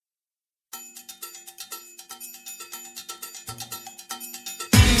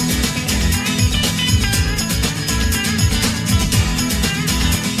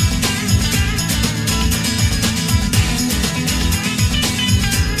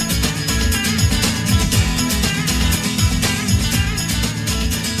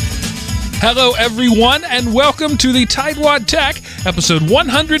Hello, everyone, and welcome to the Tightwad Tech, episode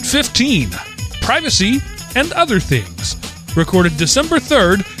 115, Privacy and Other Things, recorded December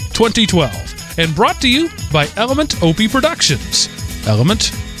 3rd, 2012, and brought to you by Element OP Productions,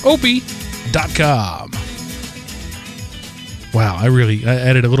 elementop.com. Wow, I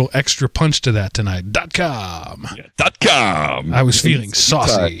added a little extra punch to that tonight. .com. Yeah, .com. I was feeling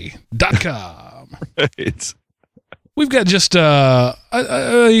saucy. .com. Right. We've got just a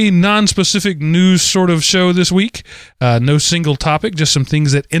non-specific news sort of show this week. No single topic, just some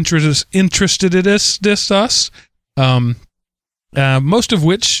things that interested us. Most of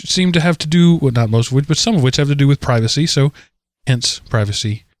which seem to have to do, well, not most of which, but some of which have to do with privacy. So, hence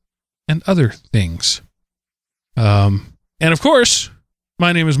privacy and other things. And of course,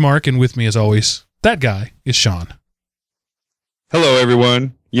 my name is Mark, and with me, as always, that guy is Sean. Hello,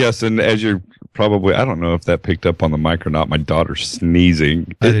 everyone. Yes, and as you're probably, I don't know if that picked up on the mic or not, my daughter's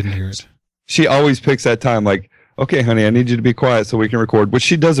sneezing. I didn't hear it. She always picks that time, like, okay, honey, I need you to be quiet so we can record, which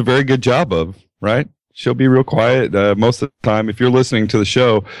she does a very good job of, right? She'll be real quiet most of the time. If you're listening to the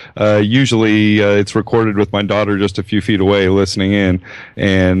show, usually it's recorded with my daughter just a few feet away listening in.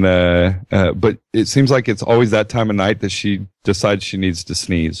 And but it seems like it's always that time of night that she decides she needs to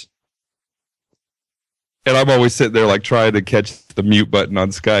sneeze. And I'm always sitting there like trying to catch the mute button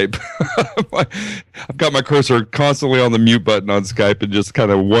on Skype. I've got my cursor constantly on the mute button on Skype and just kind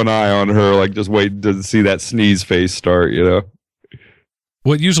of one eye on her, like just waiting to see that sneeze face start, you know?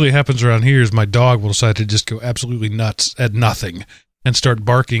 What usually happens around here is my dog will decide to just go absolutely nuts at nothing and start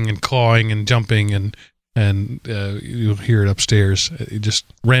barking and clawing and jumping, and you'll hear it upstairs just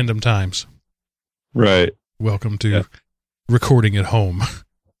random times. Right. Welcome to recording at home.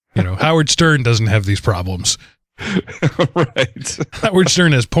 You know, Howard Stern doesn't have these problems. Right. Howard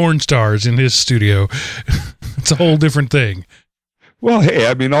Stern has porn stars in his studio. It's a whole different thing. Well, hey,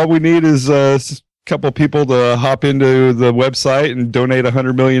 I mean, all we need is a couple people to hop into the website and donate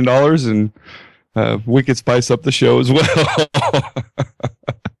 $100 million, and we could spice up the show as well.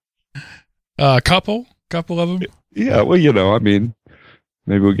 A couple of them? Yeah, well, you know, I mean,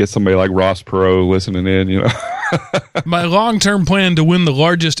 maybe we'll get somebody like Ross Perot listening in, you know. My long-term plan to win the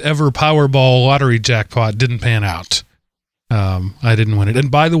largest ever Powerball lottery jackpot didn't pan out. I didn't win it.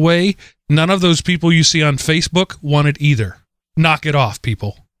 And by the way, none of those people you see on Facebook won it either. Knock it off,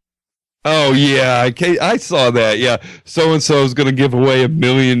 people. Oh, yeah, I saw that. Yeah, so-and-so is going to give away $1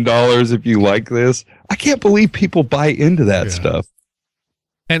 million if you like this. I can't believe people buy into that stuff.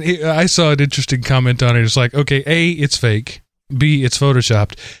 And I saw an interesting comment on it. It's like, okay, A, it's fake. B, it's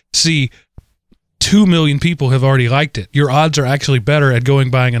photoshopped. C, 2 million people have already liked it. Your odds are actually better at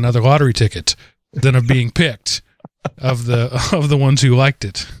buying another lottery ticket than of being picked of the ones who liked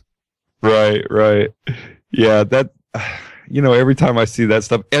it. Right. Yeah, that, you know, every time I see that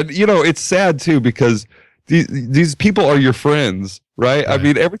stuff, and you know, it's sad too because these people are your friends, right? I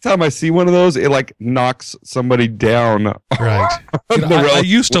mean, every time I see one of those, it like knocks somebody down. Right. You know, I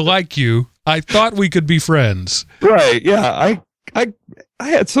used to like you. I thought we could be friends. Right. Yeah. I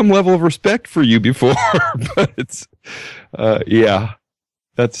had some level of respect for you before, but it's, yeah,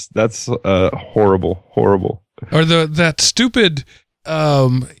 that's horrible. Or that stupid,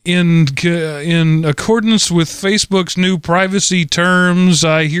 in accordance with Facebook's new privacy terms,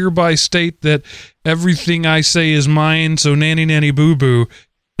 I hereby state that everything I say is mine, so nanny boo boo.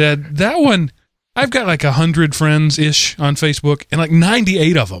 That one, I've got like 100 friends-ish on Facebook, and like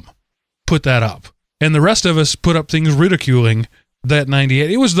 98 of them put that up. And the rest of us put up things ridiculing that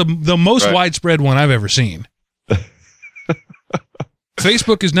 98. It was the most widespread one I've ever seen.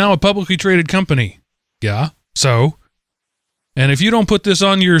 Facebook is now a publicly traded company. Yeah. So, and if you don't put this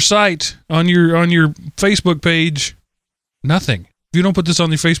on your site, on your Facebook page, nothing. If you don't put this on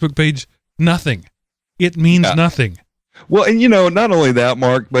your Facebook page, nothing. It means nothing. Well, and you know, not only that,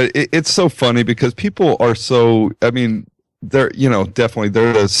 Mark, but it's so funny because people are so, I mean, they're, you know, definitely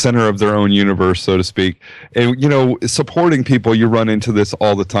they're the center of their own universe, so to speak. And, you know, supporting people, you run into this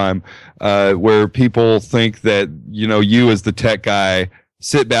all the time, where people think that, you know, you as the tech guy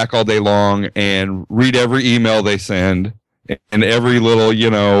sit back all day long and read every email they send and every little,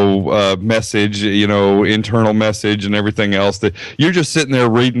 you know, message, you know, internal message and everything else, that you're just sitting there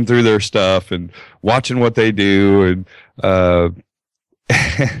reading through their stuff and watching what they do. And,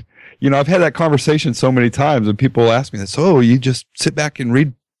 you know, I've had that conversation so many times, and people ask me this, oh, you just sit back and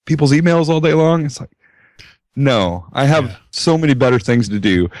read people's emails all day long? It's like, no, I have so many better things to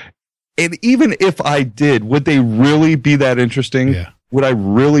do. And even if I did, would they really be that interesting? Yeah. Would I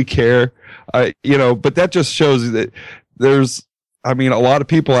really care? You know, but that just shows that there's, I mean, a lot of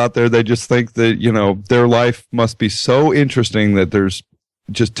people out there, they just think that, you know, their life must be so interesting that there's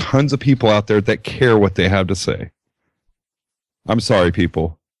just tons of people out there that care what they have to say. I'm sorry,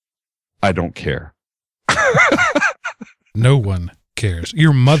 people. I don't care. No one cares.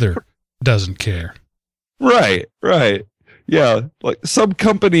 Your mother doesn't care. Right. Yeah. Like some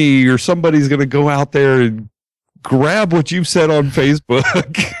company or somebody's going to go out there and grab what you've said on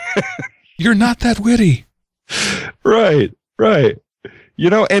Facebook. You're not that witty. Right. You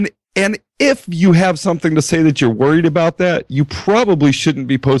know, and if you have something to say that you're worried about that, you probably shouldn't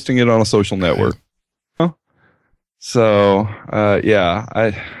be posting it on a social network. So, yeah,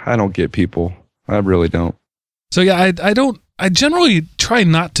 I don't get people. I really don't. So yeah, I generally try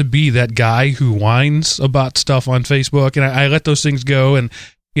not to be that guy who whines about stuff on Facebook, and I let those things go. And,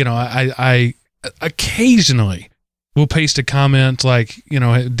 you know, I occasionally will paste a comment like, you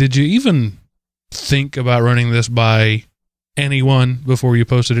know, did you even think about running this by anyone before you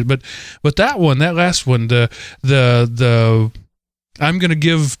posted it? But that last one, the I'm going to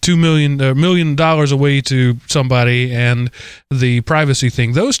give $1 million away to somebody, and the privacy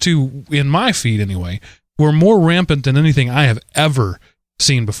thing, those two in my feed anyway, were more rampant than anything I have ever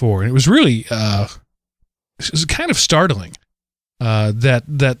seen before. And it was really, it was kind of startling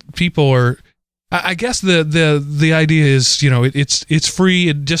that people are. I guess the idea is, you know, it's free.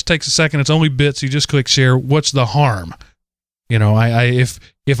 It just takes a second. It's only bits. You just click share. What's the harm? You know,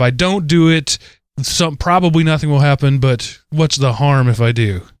 if I don't do it, probably nothing will happen. But what's the harm if I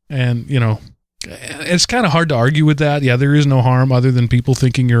do? And, you know, it's kind of hard to argue with that. Yeah, there is no harm other than people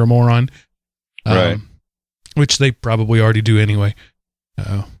thinking you're a moron. Right. Which they probably already do anyway.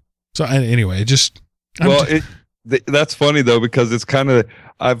 So anyway, that's funny though, because it's kind of,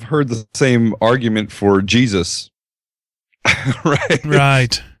 I've heard the same argument for Jesus.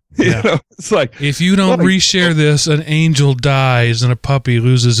 Right. You Yeah. know, it's like, if you don't reshare this, an angel dies and a puppy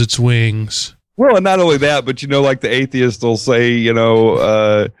loses its wings. well, and not only that, but you know, like the atheist will say, you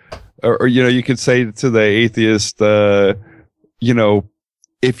know, or you know, you could say to the atheist, you know,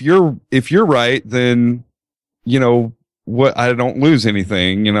 if you're right, then, you know, what, I don't lose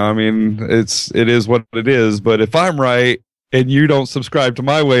anything. You know, I mean, it is what it is. But if I'm right and you don't subscribe to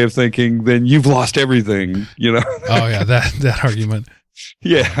my way of thinking, then you've lost everything. You know. Oh yeah, that argument.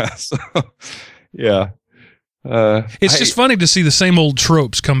 Yeah. So, yeah. It's just funny to see the same old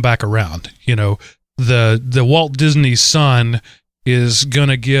tropes come back around. You know, the Walt Disney son is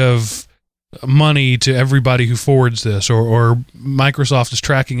gonna give money to everybody who forwards this, or Microsoft is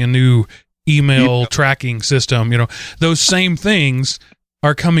tracking a new email tracking system. You know, those same things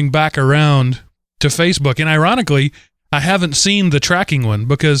are coming back around to Facebook. And ironically, I haven't seen the tracking one,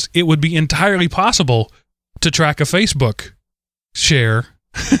 because it would be entirely possible to track a Facebook share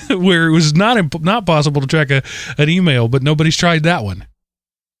where it was not possible to track an email, but nobody's tried that one.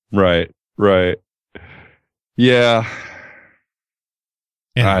 Right. Yeah.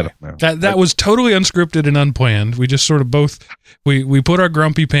 Anyway, I don't know. That was totally unscripted and unplanned. We just sort of both we put our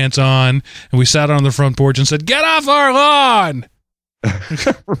grumpy pants on and we sat on the front porch and said, "Get off our lawn!"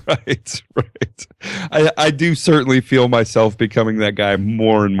 Right. I do certainly feel myself becoming that guy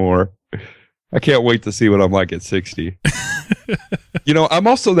more and more. I can't wait to see what I'm like at 60. You know, I'm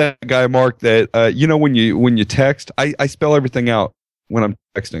also that guy, Mark, that you know, when you text, I spell everything out when I'm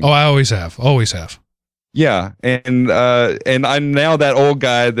texting. Oh, I always have. Yeah, and I'm now that old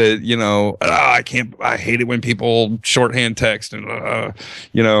guy that, you know, I hate it when people shorthand text, and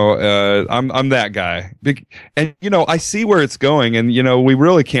you know, I'm that guy. And you know, I see where it's going, and you know, we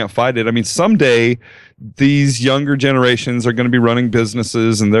really can't fight it. I mean, someday these younger generations are going to be running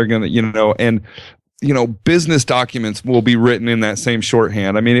businesses, and they're going to, you know, and you know, business documents will be written in that same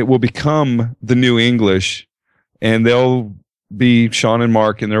shorthand. I mean, it will become the new English, and they'll be Sean and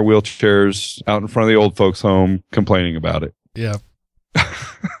Mark in their wheelchairs out in front of the old folks' home complaining about it. Yeah.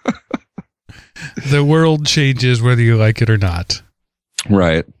 The world changes whether you like it or not.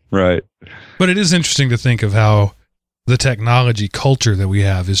 Right. But it is interesting to think of how the technology culture that we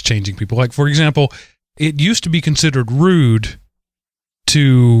have is changing people. Like, for example, it used to be considered rude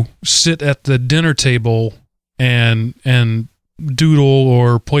to sit at the dinner table and doodle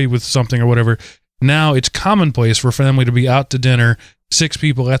or play with something or whatever. Now it's commonplace for a family to be out to dinner, 6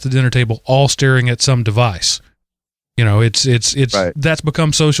 people at the dinner table, all staring at some device. You know, it's right. That's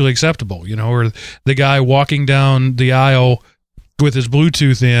become socially acceptable. You know, or the guy walking down the aisle with his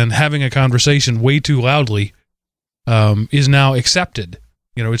Bluetooth in, having a conversation way too loudly, is now accepted.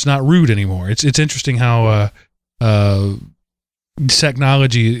 You know, it's not rude anymore. It's interesting how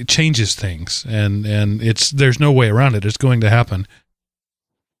technology changes things, and there's no way around it. It's going to happen.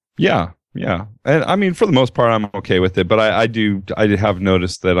 Yeah. And I mean, for the most part, I'm okay with it, but I have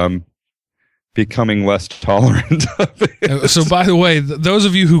noticed that I'm becoming less tolerant of it. So, by the way, those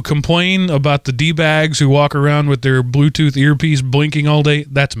of you who complain about the D-bags who walk around with their Bluetooth earpiece blinking all day,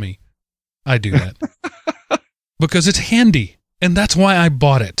 that's me. I do that. Because it's handy, and that's why I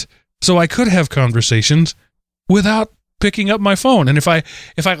bought it. So I could have conversations without picking up my phone. And if I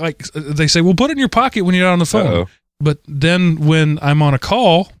like, they say, well, put it in your pocket when you're not on the phone. Uh-oh. But then when I'm on a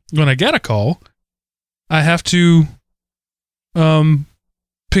call, when I get a call, I have to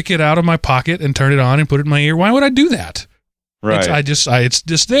pick it out of my pocket and turn it on and put it in my ear. Why would I do that? Right. It's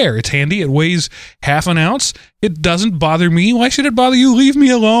just there. It's handy. It weighs half an ounce. It doesn't bother me. Why should it bother you? Leave me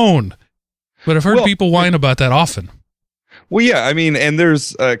alone. But I've heard people whine about that often. Well, yeah, I mean, and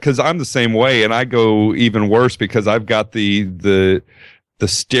there's because I'm the same way, and I go even worse because I've got the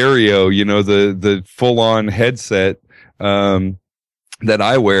stereo, the full on headset that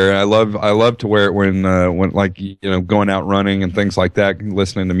I wear. I love to wear it when like going out running and things like that,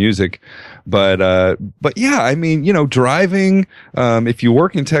 listening to music. But yeah, I mean, driving. If you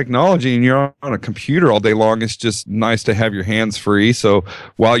work in technology and you're on a computer all day long, it's just nice to have your hands free. So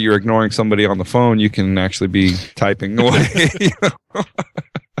while you're ignoring somebody on the phone, you can actually be typing away,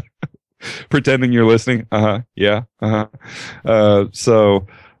 pretending you're listening. Yeah.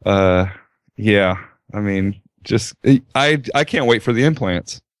 Yeah. I mean, just I can't wait for the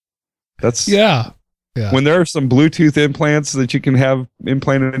implants. That's yeah. When there are some Bluetooth implants that you can have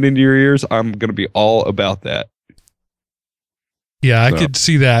implanted into your ears, I'm going to be all about that. Yeah, I could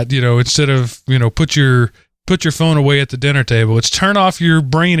see that. Instead of put your phone away at the dinner table, it's turn off your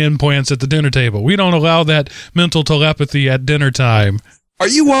brain implants at the dinner table. We don't allow that mental telepathy at dinner time. Are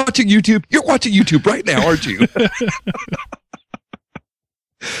you watching YouTube? You're watching YouTube right now, aren't you?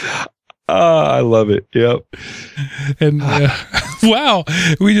 I love it. Yep. And wow,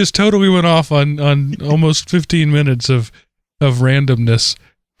 we just totally went off on almost 15 minutes of randomness.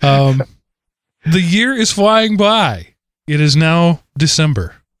 The year is flying by. It is now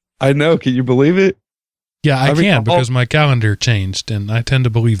December. I know. Can you believe it? Yeah, I can because my calendar changed, and I tend to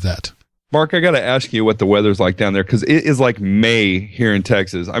believe that. Mark, I got to ask you what the weather's like down there because it is like May here in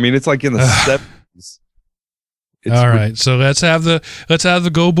Texas. I mean, it's like in the 70s. All right, so let's have the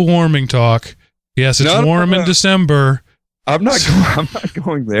global warming talk. Yes, it's warm in December. I'm not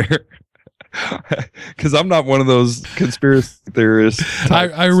going there because I'm not one of those conspiracy theorists.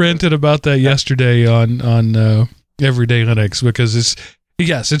 I ranted about that yesterday on Everyday Linux because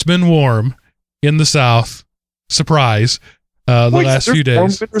it's been warm in the South. Surprise! The last few days,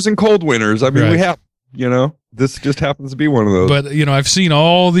 warm winters and cold winters. I mean, we have this just happens to be one of those. But, I've seen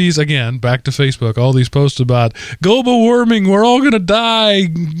all these, again, back to Facebook, all these posts about global warming. We're all going to die.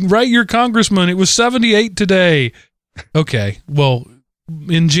 Write your congressman. It was 78 today. Okay. Well,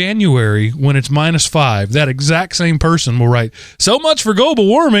 in January, when it's -5, that exact same person will write, so much for global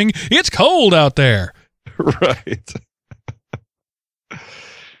warming. It's cold out there. Right.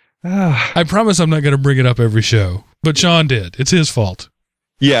 I promise I'm not going to bring it up every show. But Sean did. It's his fault.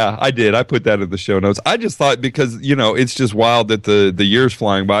 Yeah, I did. I put that in the show notes. I just thought because, it's just wild that the year's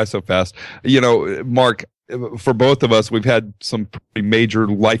flying by so fast. Mark, for both of us, we've had some pretty major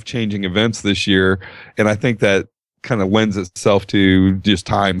life-changing events this year. And I think that kind of lends itself to just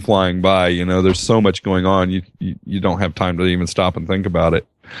time flying by. There's so much going on. You don't have time to even stop and think about it.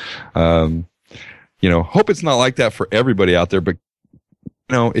 Hope it's not like that for everybody out there. But,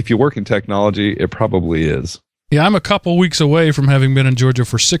 if you work in technology, it probably is. Yeah, I'm a couple weeks away from having been in Georgia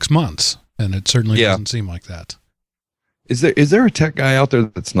for 6 months, and it certainly doesn't seem like that. Is there a tech guy out there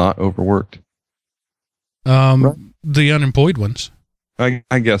that's not overworked? Right? The unemployed ones. I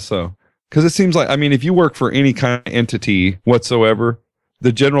guess so. Because it seems like, if you work for any kind of entity whatsoever,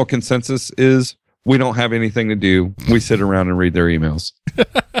 the general consensus is we don't have anything to do. We sit around and read their emails.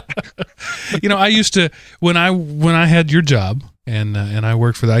 I used to, when I had your job and I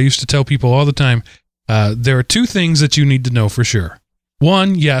worked for that, I used to tell people all the time, there are two things that you need to know for sure.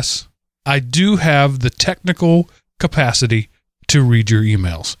 One, yes, I do have the technical capacity to read your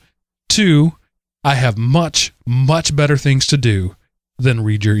emails. Two, I have much, much better things to do than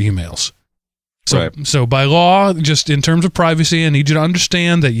read your emails. So by law, just in terms of privacy, I need you to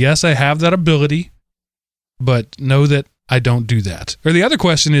understand that, yes, I have that ability, but know that I don't do that. Or the other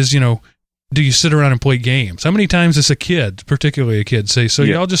question is, do you sit around and play games? How many times does a kid, particularly a kid, say, so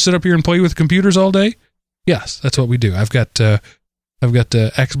y'all just sit up here and play with computers all day? Yes, that's what we do. I've got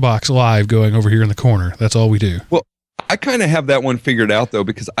Xbox Live going over here in the corner. That's all we do. Well, I kind of have that one figured out, though,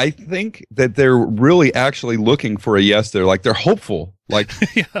 because I think that they're really actually looking for a yes there. Like, they're hopeful. Like,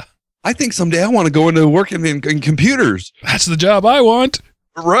 yeah. I think someday I want to go into working in computers. That's the job I want.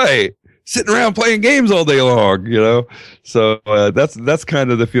 Right. sitting around playing games all day long, you know? So that's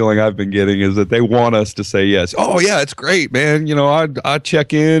kind of the feeling I've been getting, is that they want us to say yes. Oh yeah, it's great, man. You know, I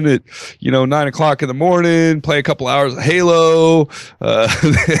check in at, 9:00 in the morning, play a couple hours of Halo,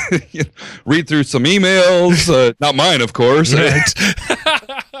 read through some emails, not mine, of course. Right.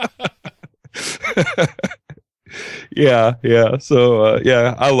 Yeah. So,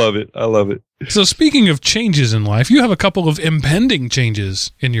 I love it. So speaking of changes in life, you have a couple of impending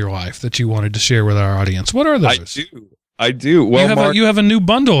changes in your life that you wanted to share with our audience. What are those? I do. Well, Mark, you have a new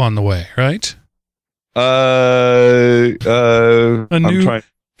bundle on the way, right? I'm trying to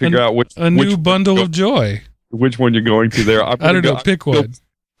figure out which new bundle of joy. Which one you're going to there? I don't know. Pick one.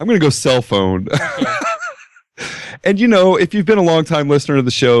 I'm going to go cell phone. Okay. And if you've been a long time listener to the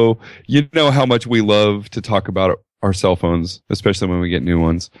show, you know how much we love to talk about our cell phones, especially when we get new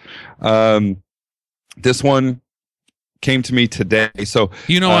ones. This one came to me today. So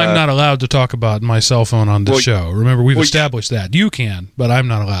I'm not allowed to talk about my cell phone on the show. Remember, we've established that. You can, but I'm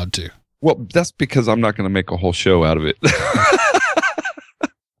not allowed to. Well, that's because I'm not going to make a whole show out of it.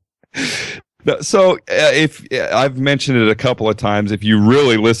 So if I've mentioned it a couple of times, if you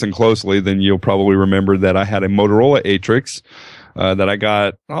really listen closely, then you'll probably remember that I had a Motorola Atrix that I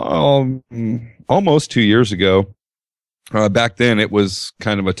got almost 2 years ago. Back then, it was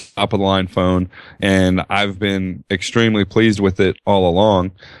kind of a top of the line phone, and I've been extremely pleased with it all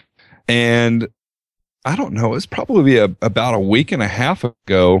along. And I don't know, it's probably about a week and a half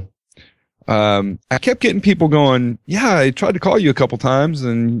ago. I kept getting people going, yeah, I tried to call you a couple times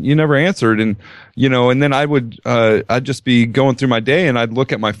and you never answered. And, and then I'd just be going through my day and I'd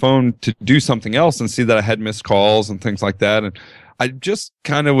look at my phone to do something else and see that I had missed calls and things like that. And I just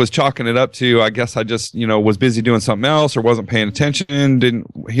kind of was chalking it up to, I guess I just, was busy doing something else or wasn't paying attention, didn't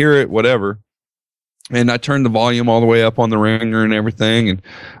hear it, whatever. And I turned the volume all the way up on the ringer and everything.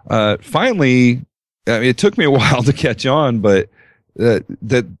 And, finally, it took me a while to catch on, but that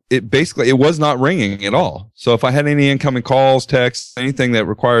it was not ringing at all. So if I had any incoming calls, texts, anything that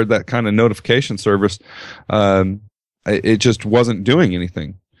required that kind of notification service, it just wasn't doing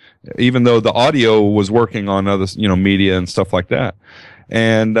anything, even though the audio was working on other, media and stuff like that.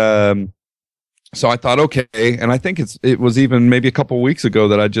 And so I thought, okay, and I think it was even maybe a couple of weeks ago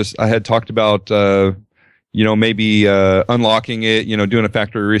that I had talked about maybe unlocking it, doing a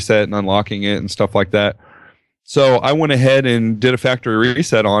factory reset and unlocking it and stuff like that. So I went ahead and did a factory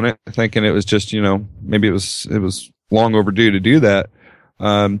reset on it, thinking it was just, maybe it was long overdue to do that.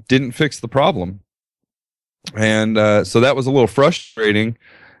 Didn't fix the problem. And so that was a little frustrating.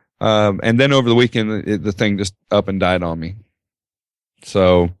 And then over the weekend, the thing just up and died on me.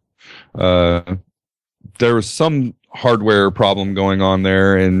 So there was some hardware problem going on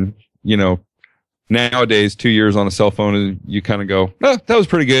there. And, nowadays, 2 years on a cell phone, you kind of go, oh, that was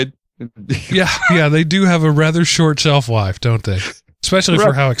pretty good. Yeah, they do have a rather short shelf life, don't they? Especially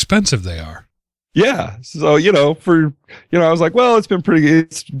for how expensive they are. Yeah. So, I was like, well,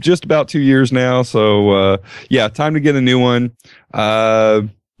 it's just about 2 years now. So, time to get a new one.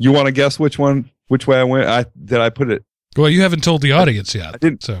 You want to guess which way I went? Did I put it? Well, you haven't told the audience yet. I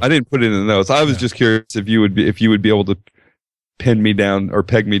didn't put it in the notes. I was just curious if you would be able to pin me down or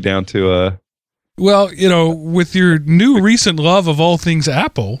peg me down to Well, with your new recent love of all things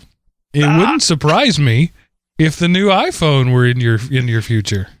Apple, it wouldn't surprise me if the new iPhone were in your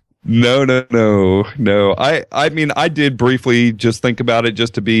future. No. I mean, I did briefly just think about it,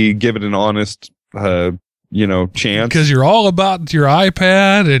 just to give it an honest, chance. Because you're all about your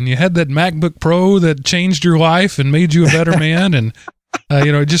iPad, and you had that MacBook Pro that changed your life and made you a better man, and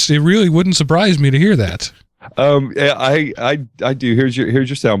it really wouldn't surprise me to hear that. I do. Here's your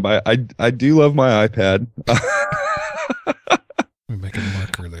soundbite. I do love my iPad. Let me make a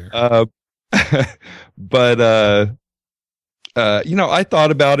marker there. But I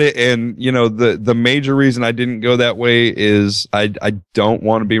thought about it, and the major reason I didn't go that way is I don't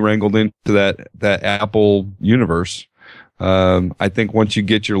want to be wrangled into that Apple universe. I think once you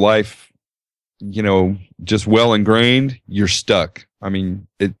get your life, just well ingrained, you're stuck. I mean,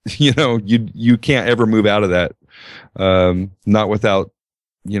 you can't ever move out of that, not without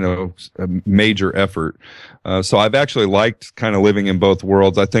a major effort. So I've actually liked kind of living in both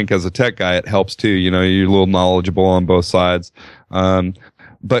worlds. I think as a tech guy, it helps too. You're a little knowledgeable on both sides.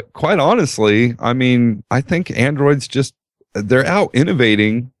 But quite honestly, I mean, I think Android's they're out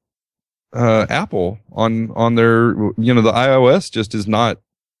innovating Apple on their, the iOS just is not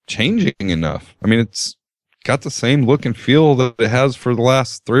changing enough. I mean, it's got the same look and feel that it has for the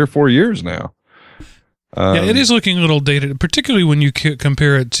last 3 or 4 years now. It is looking a little dated, particularly when you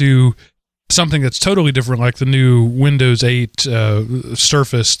compare it to something that's totally different, like the new Windows 8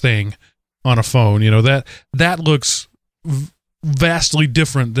 Surface thing. on a phone. You know, that looks vastly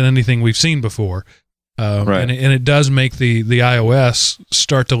different than anything we've seen before. Right. And it does make the iOS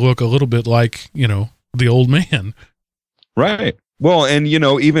start to look a little bit like, you know, the old man. Right. Well, and, you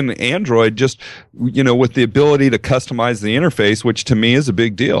know, even Android, just, you know, with the ability to customize the interface, which to me is a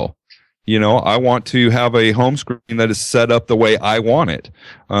big deal. You know, I want to have a home screen that is set up the way I want it.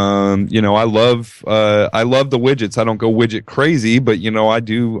 You know, I love the widgets. I don't go widget crazy, but, you know, I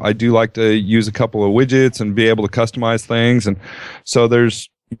do like to use a couple of widgets and be able to customize things. And so there's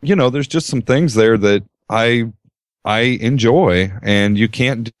just some things there that I enjoy, and you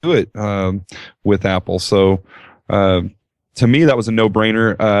can't do it with Apple. So, to me, that was a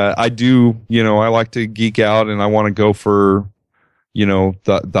no-brainer. I do, you know, I like to geek out, and I want to go for, you know,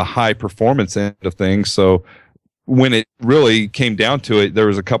 the high performance end of things. So when it really came down to it, there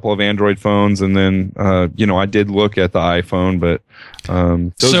was a couple of Android phones, and then, you know, I did look at the iPhone, but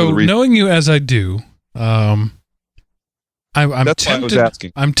so knowing you as I do, I'm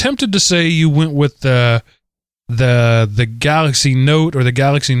tempted to say you went with the Galaxy Note or the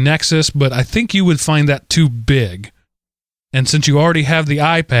Galaxy Nexus, but I think you would find that too big. And since you already have the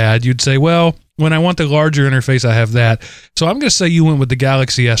iPad, you'd say, well, when I want the larger interface, I have that. So I'm going to say you went with the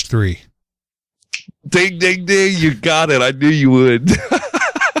Galaxy S3. Ding, ding, ding. You got it. I knew you would.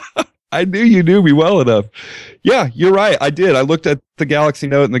 I knew you knew me well enough. Yeah, you're right. I did. I looked at the Galaxy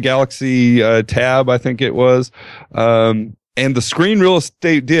Note and the Galaxy Tab, I think it was. And the screen real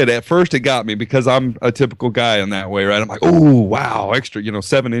estate did. At first, it got me because I'm a typical guy in that way, right? I'm like, oh, wow, extra, you know,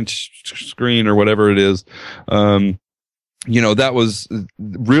 7-inch screen or whatever it is. You know, that was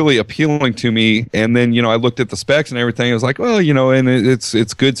really appealing to me. And then, you know, I looked at the specs and everything. I was like, well, you know, and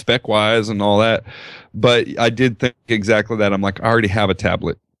it's good spec wise and all that. But I did think exactly that. I'm like, I already have a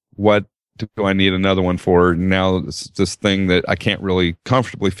tablet. What do I need another one for? Now this thing that I can't really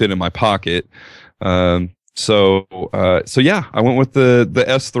comfortably fit in my pocket. So yeah, I went with the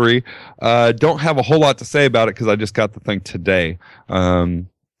S3. Don't have a whole lot to say about it because I just got the thing today.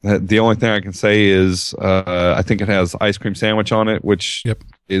 The only thing I can say is I think it has ice cream sandwich on it, which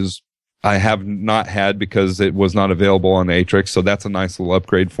is I have not had because it was not available on the Atrix. So that's a nice little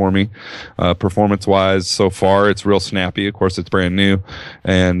upgrade for me. Performance wise, so far it's real snappy. Of course, it's brand new,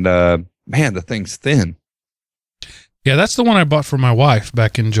 and man, the thing's thin. Yeah, that's the one I bought for my wife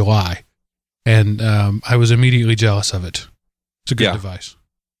back in July, and I was immediately jealous of it. It's a good device.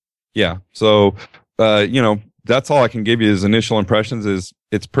 Yeah. So you know, that's all I can give you as initial impressions. Is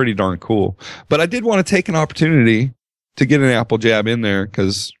it's pretty darn cool. But I did want to take an opportunity to get an Apple jab in there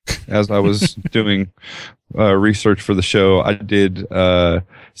because as I was doing research for the show, I did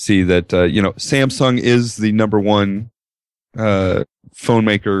see that, you know, Samsung is the number one phone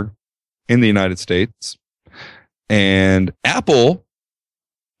maker in the United States. And Apple,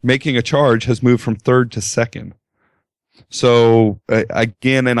 making a charge, has moved from third to second. So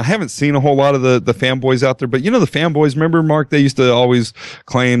again, and I haven't seen a whole lot of the fanboys out there, but you know, the fanboys, remember, Mark, they used to always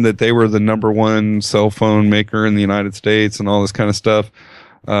claim that they were the number one cell phone maker in the United States and all this kind of stuff.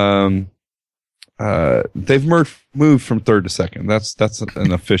 They've moved from third to second. That's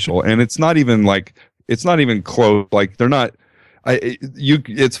an official, and it's not even close. Like they're not,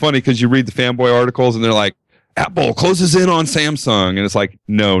 it's funny because you read the fanboy articles and they're like, Apple closes in on Samsung. And it's like,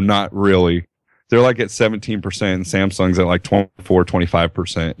 no, not really. They're like at 17%, and Samsung's at like 24,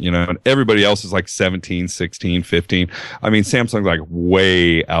 25%, you know, and everybody else is like 17, 16, 15. I mean, Samsung's like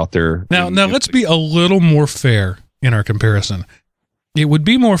way out there. Now let's be a little more fair in our comparison. It would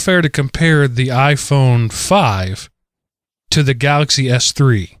be more fair to compare the iPhone 5 to the Galaxy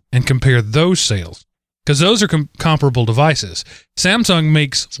S3 and compare those sales, because those are comparable devices. Samsung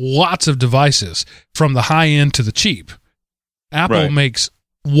makes lots of devices from the high end to the cheap. Apple makes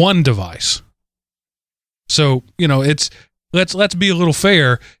one device. So, you know, let's be a little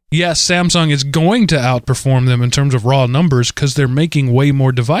fair. Yes, Samsung is going to outperform them in terms of raw numbers because they're making way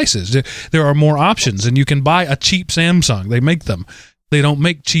more devices. There are more options, and you can buy a cheap Samsung. They make them. They don't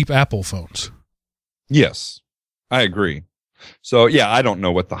make cheap Apple phones. Yes, I agree. So, yeah, I don't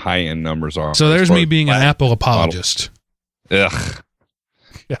know what the high-end numbers are. So there's me being an Apple apologist. Ugh.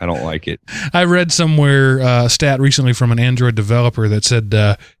 I don't like it. I read somewhere a stat recently from an Android developer that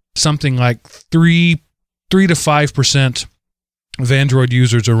said something like 3 to 5% of Android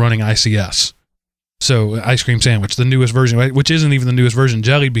users are running ICS. So ice cream sandwich, the newest version, right? Which isn't even the newest version.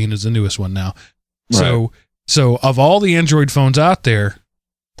 Jelly Bean is the newest one now. Right. So of all the Android phones out there,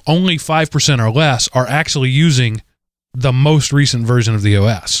 only 5% or less are actually using the most recent version of the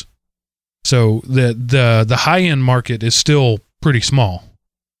OS. So the high-end market is still pretty small,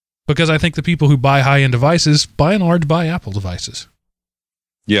 because I think the people who buy high-end devices, by and large, buy Apple devices.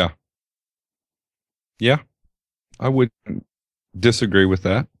 Yeah. Yeah, I wouldn't disagree with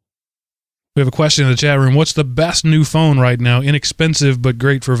that. We have a question in the chat room. What's the best new phone right now? Inexpensive, but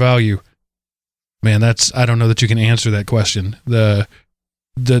great for value. Man, I don't know that you can answer that question. The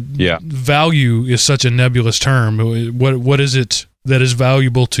value is such a nebulous term. What is it that is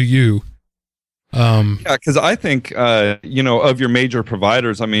valuable to you? Yeah, because I think of your major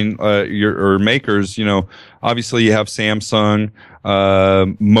providers. I mean, your makers. Obviously you have Samsung,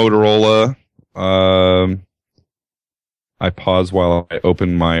 Motorola. I pause while I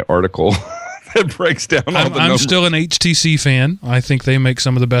open my article that breaks down all the numbers. I'm still an HTC fan. I think they make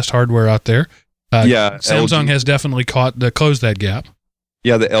some of the best hardware out there. Samsung has definitely closed that gap.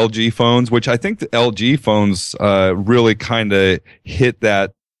 Yeah, the LG phones, which I think the LG phones really kind of hit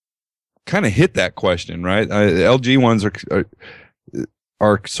that question, right? The LG ones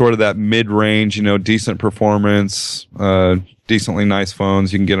are sort of that mid-range, decent performance, decently nice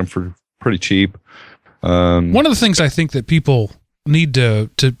phones. You can get them for pretty cheap. One of the things I think that people need to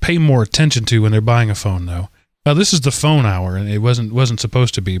pay more attention to when they're buying a phone, though. Now, this is the phone hour, and it wasn't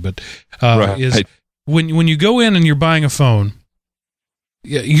supposed to be, but is when you go in and you're buying a phone,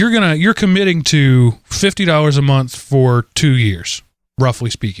 you're committing to $50 a month for 2 years,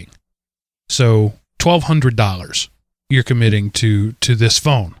 roughly speaking. So $1,200 you're committing to this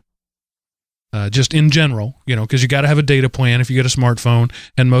phone. Just in general, because you got to have a data plan if you get a smartphone,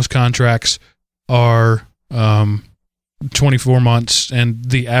 and most contracts are 24 months, and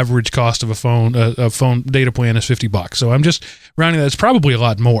the average cost of a phone data plan is $50. So I'm just rounding that. It's probably a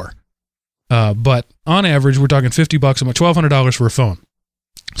lot more, but on average, we're talking $50 a month, $1,200 for a phone.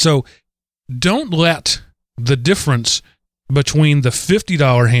 So don't let the difference between the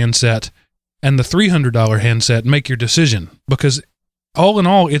 $50 handset and the $300 handset make your decision, because all in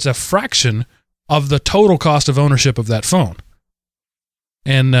all, it's a fraction of the total cost of ownership of that phone.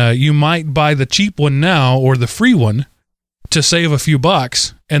 And you might buy the cheap one now or the free one to save a few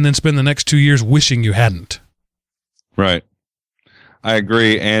bucks, and then spend the next 2 years wishing you hadn't. Right. I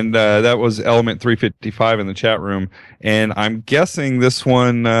agree. And that was Element 355 in the chat room. And I'm guessing this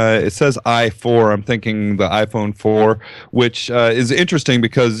one, it says i4. I'm thinking the iPhone 4, which is interesting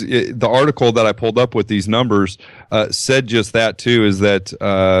because the article that I pulled up with these numbers said just that too, is that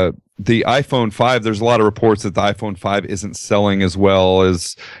the iPhone 5, there's a lot of reports that the iPhone 5 isn't selling as well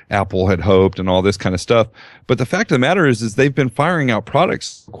as Apple had hoped and all this kind of stuff. But the fact of the matter is they've been firing out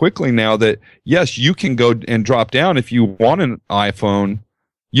products quickly now that, yes, you can go and drop down if you want an iPhone.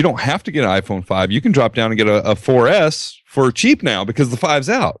 You don't have to get an iPhone 5. You can drop down and get a 4S for cheap now because the 5's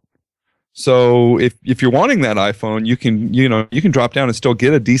out. So if you're wanting that iPhone, you can drop down and still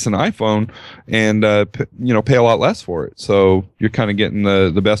get a decent iPhone and pay a lot less for it. So you're kind of getting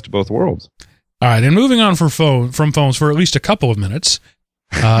the best of both worlds. All right, and moving on from phones for at least a couple of minutes,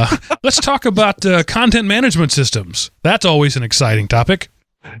 let's talk about content management systems. That's always an exciting topic.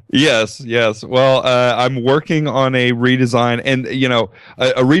 Yes. Well, I'm working on a redesign, and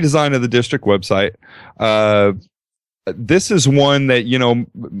a redesign of the district website. This is one that,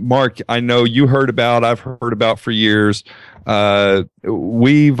 Mark, I know you heard about, I've heard about for years.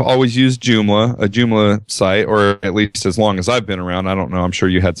 We've always used Joomla, a Joomla site, or at least as long as I've been around. I don't know. I'm sure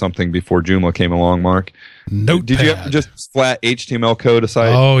you had something before Joomla came along, Mark. Notepad. Did you ever just flat HTML code a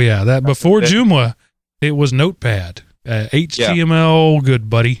site? Oh, yeah. That before Joomla, it was Notepad. HTML, yeah. Good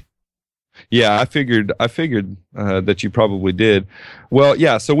buddy. Yeah, I figured that you probably did. Well,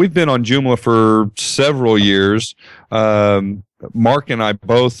 yeah, so we've been on Joomla for several years. Mark and I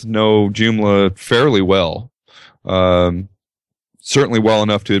both know Joomla fairly well. Certainly well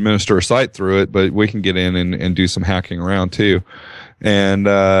enough to administer a site through it, but we can get in and do some hacking around too. And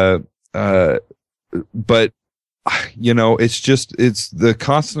but it's the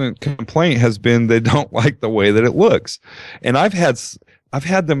constant complaint has been they don't like the way that it looks. And I've had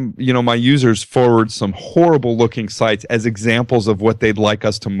them, my users forward some horrible looking sites as examples of what they'd like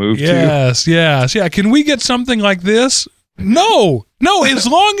us to move to. Yes. Yeah. Can we get something like this? No. As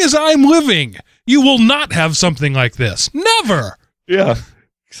long as I'm living, you will not have something like this. Never. Yeah.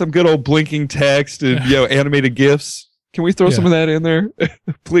 Some good old blinking text and, animated GIFs. Can we throw some of that in there,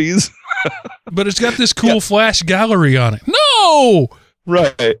 please? But it's got this cool Flash gallery on it. No.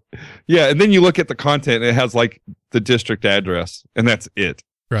 Right. Yeah. And then you look at the content and it has like the district address and that's it.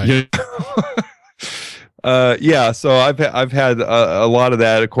 Right. So I've had a lot of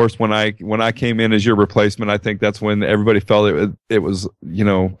that. Of course, when I came in as your replacement, I think that's when everybody felt it was,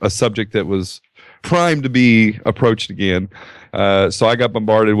 a subject that was primed to be approached again. So I got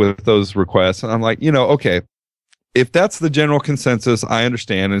bombarded with those requests and I'm like, okay, if that's the general consensus, I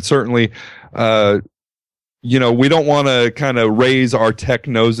understand. And certainly, we don't want to kind of raise our tech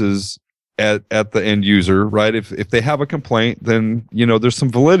noses at the end user, right? If they have a complaint, then there's some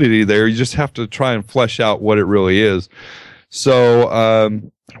validity there. You just have to try and flesh out what it really is. So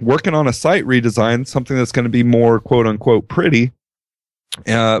working on a site redesign, something that's going to be more quote unquote pretty,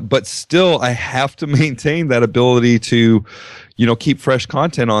 but still I have to maintain that ability to keep fresh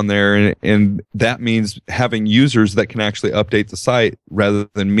content on there, and that means having users that can actually update the site rather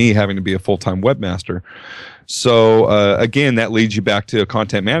than me having to be a full-time webmaster. So again, that leads you back to a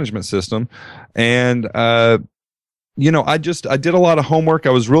content management system. And I did a lot of homework.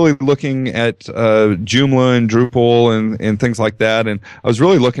 I was really looking at Joomla and Drupal and things like that, and I was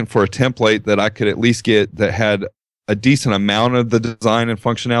really looking for a template that I could at least get that had a decent amount of the design and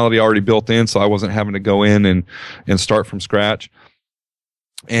functionality already built in, so I wasn't having to go in and start from scratch.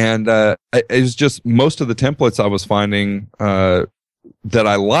 And it was just most of the templates I was finding that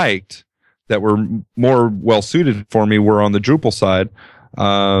I liked that were more well suited for me were on the Drupal side.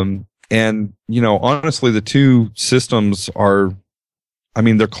 And honestly, the two systems are,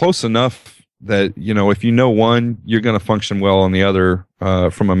 they're close enough that if you know one, you're going to function well on the other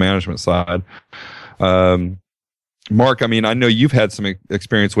from a management side. Mark, I know you've had some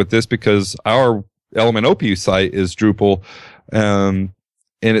experience with this because our Element OPU site is Drupal, and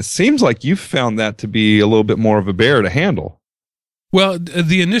it seems like you've found that to be a little bit more of a bear to handle. Well,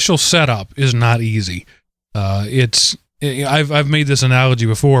 the initial setup is not easy. I've made this analogy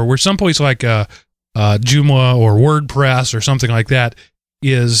before, where someplace like Joomla or WordPress or something like that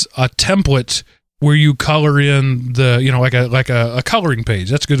is a template where you color in the, like a coloring page.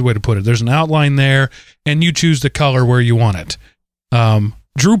 That's a good way to put it. There's an outline there, and you choose the color where you want it.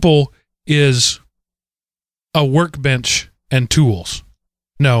 Drupal is a workbench and tools.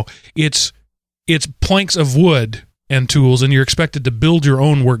 No, it's planks of wood and tools, and you're expected to build your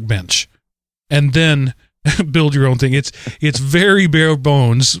own workbench and then build your own thing. It's very bare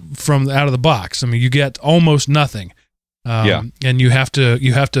bones from out of the box. You get almost nothing. And you have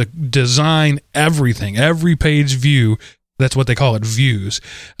to design everything, every page view. That's what they call it, views.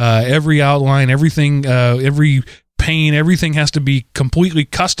 Every outline, everything, every pane, everything has to be completely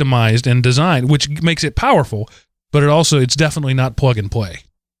customized and designed, which makes it powerful. But it's definitely not plug and play.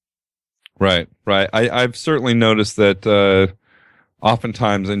 Right. I've certainly noticed that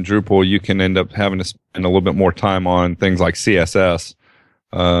oftentimes in Drupal you can end up having to spend a little bit more time on things like CSS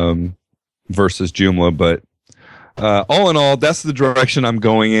versus Joomla, but all in all, that's the direction I'm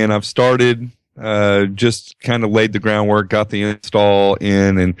going in. I've started, just kind of laid the groundwork, got the install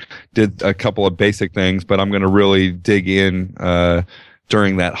in, and did a couple of basic things, but I'm going to really dig in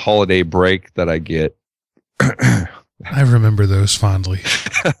during that holiday break that I get. I remember those fondly.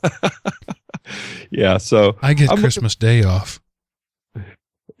 Yeah, so I get Christmas Day off.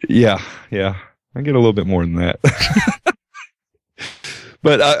 Yeah. I get a little bit more than that.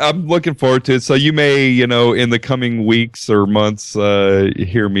 But I'm looking forward to it. So you may, in the coming weeks or months,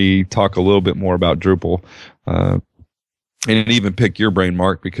 hear me talk a little bit more about Drupal, and even pick your brain,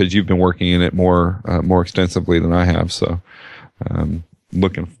 Mark, because you've been working in it more extensively than I have. So,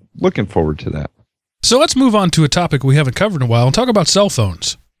 looking forward to that. So let's move on to a topic we haven't covered in a while and talk about cell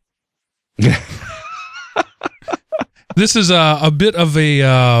phones. This is a bit of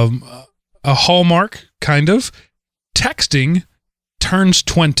a hallmark, kind of. Texting turns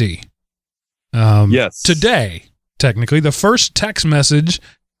 20. Yes. Today, technically. The first text message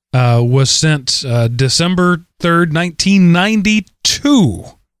was sent December 3rd, 1992,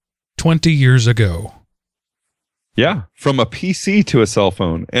 20 years ago. Yeah, from a PC to a cell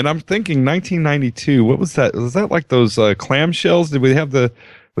phone. And I'm thinking 1992, what was that? Was that like those clamshells? Did we have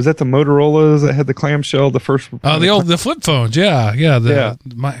was that the Motorola's that had the clamshell, the first? The flip phones, yeah.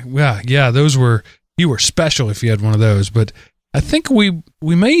 Those were, you were special if you had one of those. But I think we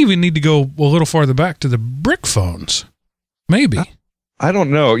may even need to go a little farther back to the brick phones. Maybe. I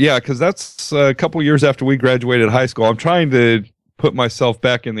don't know. Yeah, because that's a couple years after we graduated high school. I'm trying to put myself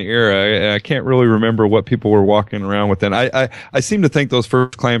back in the era. I can't really remember what people were walking around with then. I seem to think those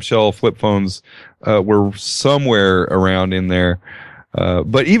first clamshell flip phones were somewhere around in there.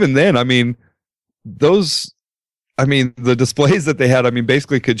 But even then, the displays that they had,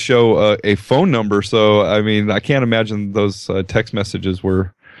 basically could show a phone number. So, I can't imagine those text messages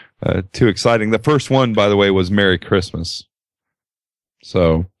were too exciting. The first one, by the way, was Merry Christmas.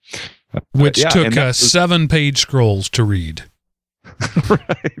 So, which took 7-page scrolls to read.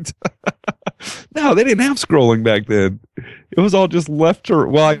 Right. No, they didn't have scrolling back then. It was all just left to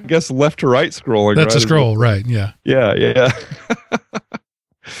right scrolling. That's a scroll, right? Yeah. Yeah.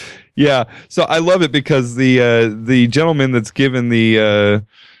 Yeah. So I love it because the gentleman that's given the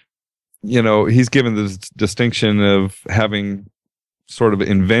he's given the distinction of having sort of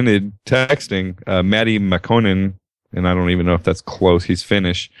invented texting, Matty McConan, and I don't even know if that's close. He's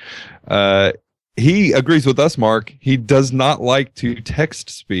Finnish. He agrees with us, Mark. He does not like to text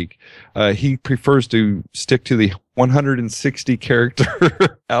speak. He prefers to stick to the 160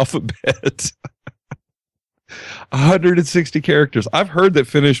 character alphabet. 160 characters. I've heard that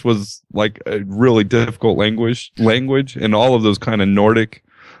Finnish was like a really difficult language, and all of those kind of Nordic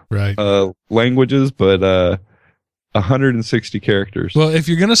languages, but 160 characters. Well, if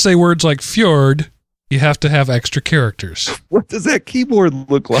you're going to say words like fjord, you have to have extra characters. What does that keyboard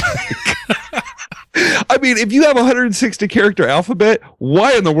look like? I mean, if you have a 160 character alphabet,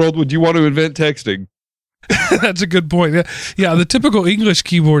 why in the world would you want to invent texting? That's a good point. Yeah, the typical English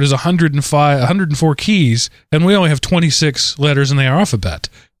keyboard is 104 keys, and we only have 26 letters in the alphabet.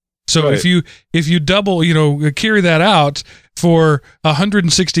 So if you double, carry that out for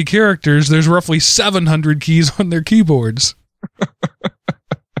 160 characters, there's roughly 700 keys on their keyboards.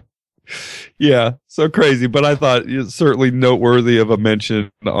 Yeah, so crazy, but I thought it's certainly noteworthy of a mention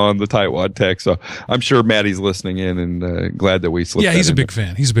on the Tightwad text. So I'm sure Maddie's listening in and glad that we slipped. Yeah, he's a big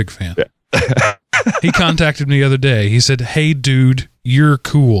fan. He's a big fan. Yeah. He contacted me the other day. He said, "Hey, dude, you're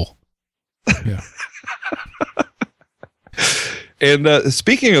cool." Yeah. And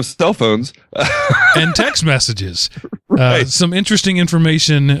speaking of cell phones and text messages, right. Some interesting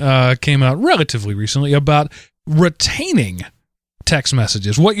information came out relatively recently about retaining text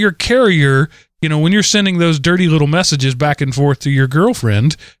messages. What your carrier, when you're sending those dirty little messages back and forth to your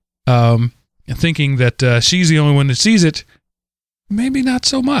girlfriend, thinking that she's the only one that sees it, maybe not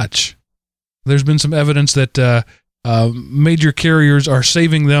so much. There's been some evidence that major carriers are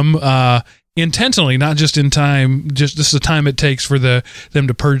saving them intentionally, not just in time, just the time it takes for them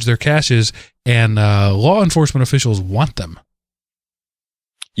to purge their caches, and law enforcement officials want them.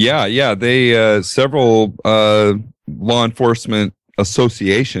 Yeah. They several law enforcement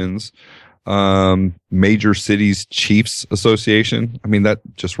associations, Major Cities Chiefs Association. I mean, that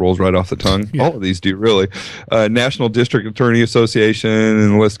just rolls right off the tongue. Yeah. All of these do, really. National District Attorney Association,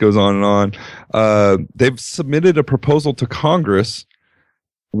 and the list goes on and on. They've submitted a proposal to Congress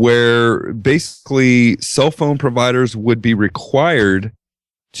where basically cell phone providers would be required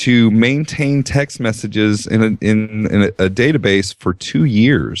to maintain text messages in a database for 2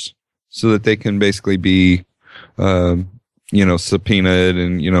 years so that they can basically be subpoenaed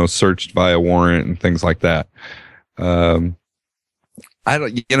and, searched by a warrant and things like that. I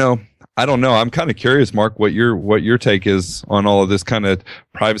don't know. I'm kind of curious, Mark, what your take is on all of this kind of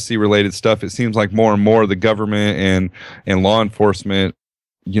privacy related stuff. It seems like more and more the government and law enforcement,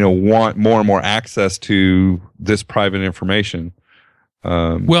 want more and more access to this private information.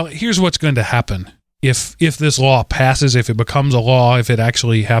 Well, here's what's going to happen. If this law passes, if it becomes a law, if it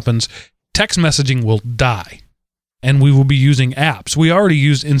actually happens, text messaging will die. And we will be using apps. We already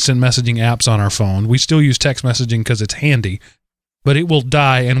use instant messaging apps on our phone. We still use text messaging because it's handy. But it will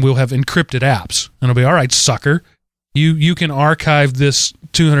die, and we'll have encrypted apps. And it'll be, all right, sucker. You can archive this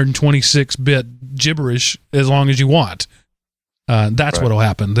 226-bit gibberish as long as you want. That's what'll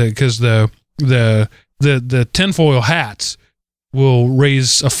happen. Because the tinfoil hats will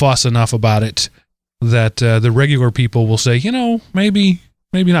raise a fuss enough about it that the regular people will say, maybe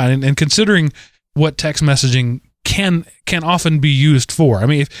not. And considering what text messaging can often be used for. I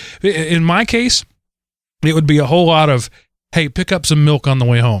mean, if in my case, it would be a whole lot of, hey, pick up some milk on the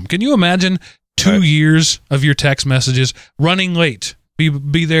way home. Can you imagine 2 years of your text messages running late?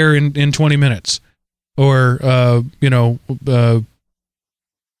 Be there in 20 minutes. Or,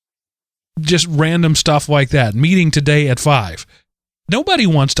 just random stuff like that. Meeting today at 5. Nobody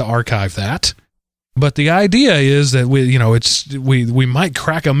wants to archive that. But the idea is that we might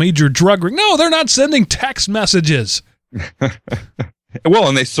crack a major drug ring. No, they're not sending text messages. Well,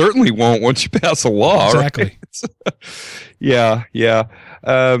 and they certainly won't once you pass a law. Exactly. Right? Yeah.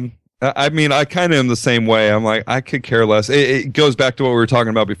 I mean, I kind of am the same way. I'm like, I could care less. It goes back to what we were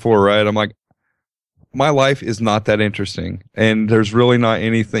talking about before, right? I'm like, my life is not that interesting, and there's really not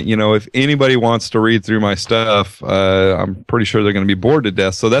anything. If anybody wants to read through my stuff, I'm pretty sure they're going to be bored to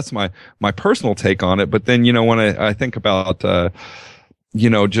death. So that's my personal take on it. But then, when I think about,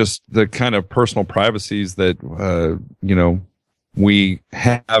 just the kind of personal privacies that, we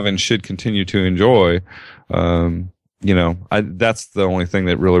have and should continue to enjoy, that's the only thing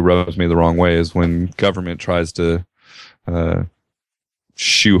that really rubs me the wrong way is when government tries to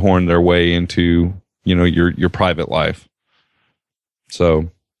shoehorn their way into your private life.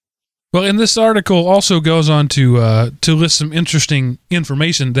 So, well, and this article also goes on to list some interesting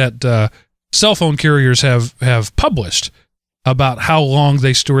information that cell phone carriers have published about how long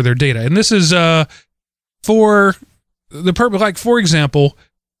they store their data. And this is for the purpose, like, for example,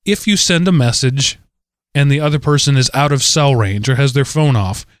 if you send a message and the other person is out of cell range or has their phone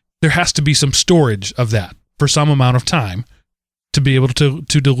off, there has to be some storage of that for some amount of time to be able to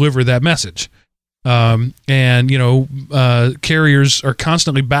deliver that message. And, carriers are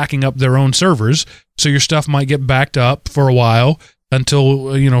constantly backing up their own servers, so your stuff might get backed up for a while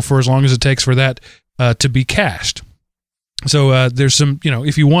until, for as long as it takes for that to be cached. So there's some,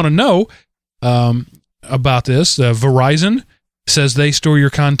 if you want to know about this, Verizon says they store your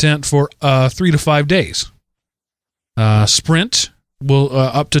content for 3 to 5 days. Sprint will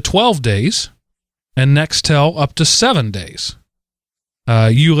up to 12 days, and Nextel up to 7 days.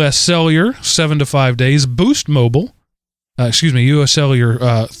 US Cellular 7 to 5 days. Boost Mobile, US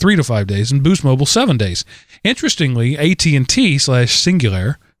Cellular 3 to 5 days, and Boost Mobile 7 days. Interestingly,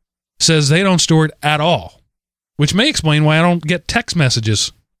 AT&T/Singular says they don't store it at all, which may explain why I don't get text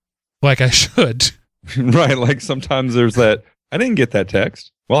messages like I should. Right, like sometimes there's that, I didn't get that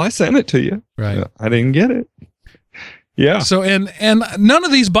text. Well, I sent it to you. Right. I didn't get it. Yeah. So, and none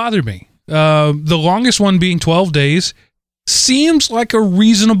of these bother me. The longest one being 12 days seems like a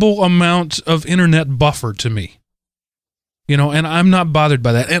reasonable amount of internet buffer to me. And I'm not bothered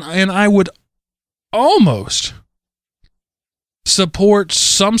by that. And I would almost support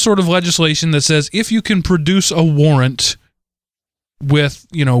some sort of legislation that says if you can produce a warrant with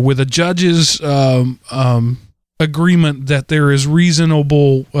a judge's agreement that there is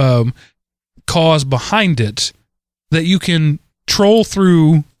reasonable cause behind it, that you can troll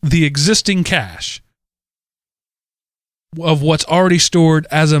through the existing cache of what's already stored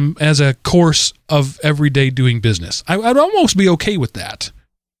as a course of everyday doing business. I'd almost be okay with that.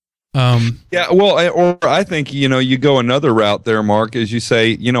 Yeah, well, or I think, you go another route there, Mark, as you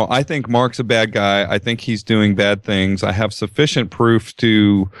say, I think Mark's a bad guy. I think he's doing bad things. I have sufficient proof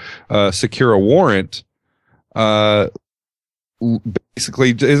to secure a warrant. Basically,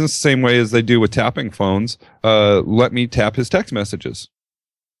 isn't the same way as they do with tapping phones. Let me tap his text messages,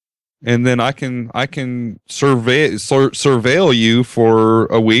 and then I can surveil you for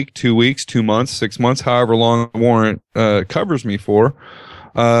a week, 2 weeks, 2 months, 6 months, however long the warrant covers me for,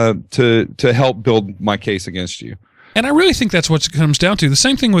 to help build my case against you. And I really think that's what it comes down to. The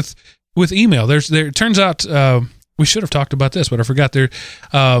same thing with email. It turns out we should have talked about this, but I forgot.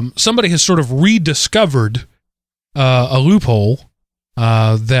 Somebody has sort of rediscovered a loophole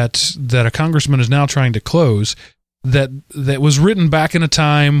that a congressman is now trying to close. That was written back in a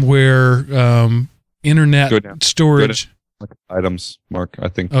time where internet storage items. Mark, I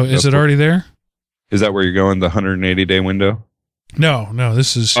think. Oh, is it already there? Is that where you're going? The 180-day window? No.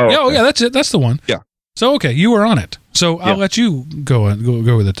 This is. Oh, okay. Yeah, that's it. That's the one. Yeah. So okay, you were on it. So I'll let you go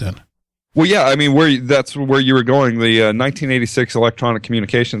with it then. Well, yeah, I mean, that's where you were going. The 1986 Electronic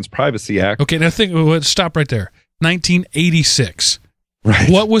Communications Privacy Act. Okay, now let's stop right there. 1986. Right.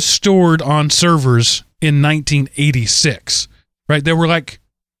 What was stored on servers in 1986? Right, there were like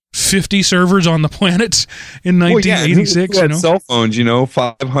 50 servers on the planet in 1986. Who had cell phones,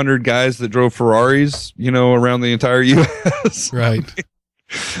 500 guys that drove Ferraris, around the entire U.S. Right.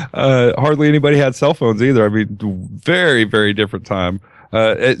 Hardly anybody had cell phones either. I mean, very, very different time.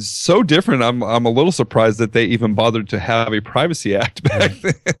 It's so different. I'm a little surprised that they even bothered to have a Privacy Act back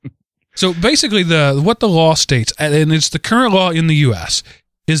then. So basically, what the law states, and it's the current law in the U.S.,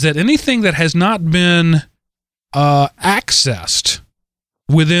 is that anything that has not been accessed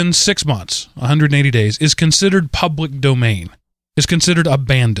within 6 months, 180 days, is considered public domain, is considered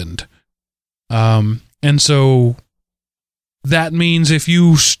abandoned. And so that means if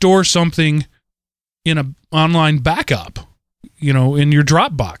you store something in an online backup, in your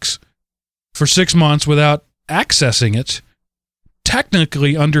Dropbox for 6 months without accessing it,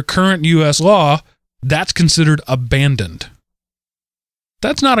 technically under current U.S. law, that's considered abandoned.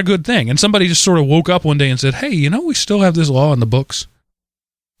 That's not a good thing. And somebody just sort of woke up one day and said, hey, we still have this law in the books.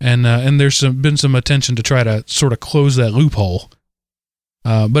 And there's been some attention to try to sort of close that loophole.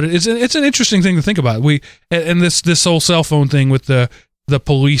 But it's an interesting thing to think about. This whole cell phone thing with the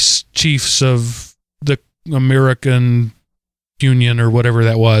police chiefs of the American Union or whatever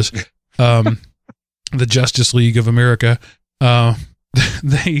that was, the Justice League of America.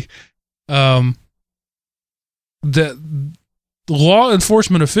 The law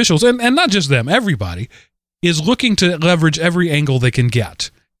enforcement officials, and not just them, everybody is looking to leverage every angle they can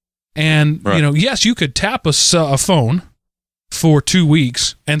get. And, right. Yes, you could tap a phone for 2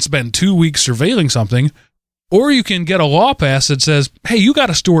 weeks and spend 2 weeks surveilling something, or you can get a law passed that says, hey, you got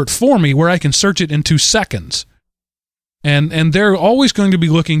to store it for me where I can search it in 2 seconds. And they're always going to be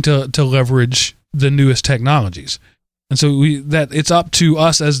looking to leverage the newest technologies. And so it's up to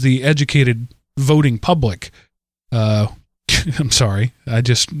us as the educated voting public I'm sorry, I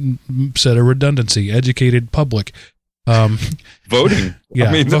just said a redundancy. Educated public. Voting. Yeah,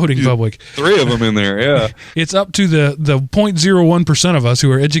 I mean, voting public. 3 of them in there, yeah. It's up to the 0.01% of us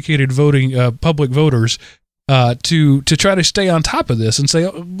who are educated voting public voters to try to stay on top of this and say,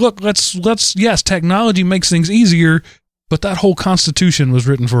 look, let's yes, technology makes things easier, but that whole Constitution was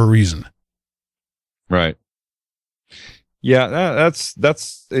written for a reason. Right. Yeah, that's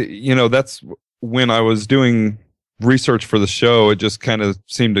when I was doing research for the show, it just kind of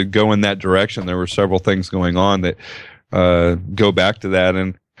seemed to go in that direction. There were several things going on that go back to that.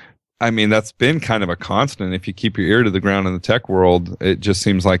 And I mean, that's been kind of a constant. If you keep your ear to the ground in the tech world, it just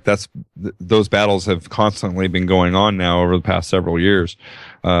seems like those battles have constantly been going on now over the past several years.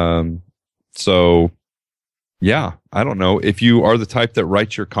 So yeah, I don't know if you are the type that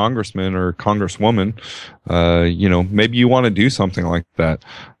writes your congressman or congresswoman, maybe you want to do something like that.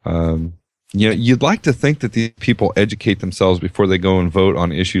 You'd like to think that these people educate themselves before they go and vote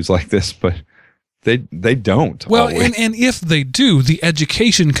on issues like this, but they don't. Well, and if they do, the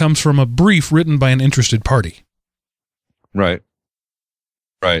education comes from a brief written by an interested party. Right.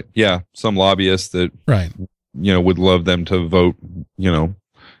 Yeah. Some lobbyists that, right, would love them to vote,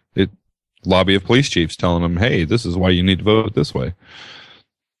 lobby of police chiefs telling them, hey, this is why you need to vote this way.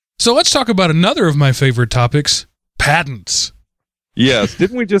 So let's talk about another of my favorite topics, patents. Yes.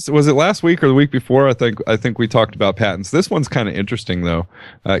 Didn't we was it last week or the week before? I think we talked about patents. This one's kind of interesting though,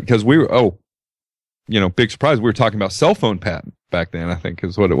 because we were, big surprise. We were talking about cell phone patent back then, I think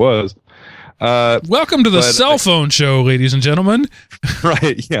is what it was. Welcome to the cell phone show, ladies and gentlemen.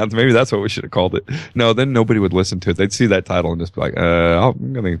 Right. Yeah. Maybe that's what we should have called it. No, then nobody would listen to it. They'd see that title and just be like,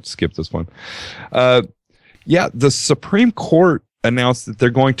 I'm going to skip this one. The Supreme Court announced that they're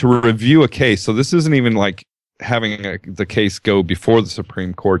going to review a case. So this isn't even like having the case go before the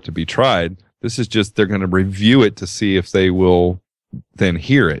Supreme Court to be tried. This is just they're going to review it to see if they will then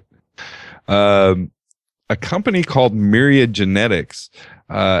hear it. A company called Myriad Genetics,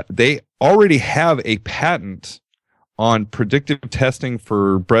 they already have a patent on predictive testing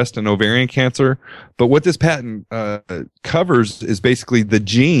for breast and ovarian cancer. But what this patent covers is basically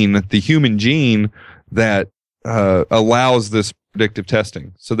the human gene that allows this predictive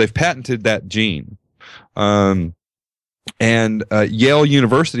testing. So they've patented that gene. And Yale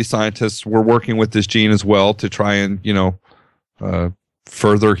University scientists were working with this gene as well to try and,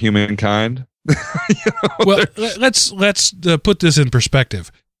 further humankind. Well, let's put this in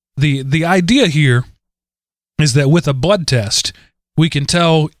perspective. The idea here is that with a blood test, we can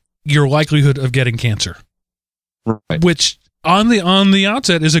tell your likelihood of getting cancer, right, which on the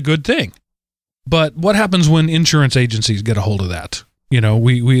outset is a good thing. But what happens when insurance agencies get a hold of that? You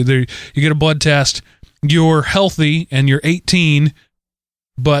get a blood test, you're healthy and you're 18,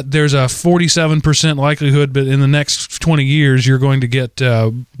 but there's a 47% likelihood that in the next 20 years you're going to get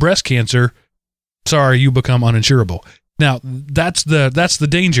breast cancer. Sorry, you become uninsurable. Now, that's the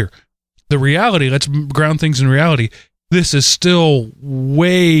danger. The reality, let's ground things in reality. This is still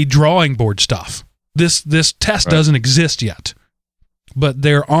way drawing board stuff. This test doesn't exist yet. But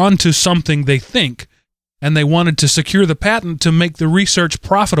they're on to something, they think, and they wanted to secure the patent to make the research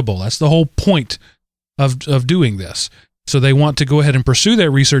profitable. That's the whole point of doing this. So they want to go ahead and pursue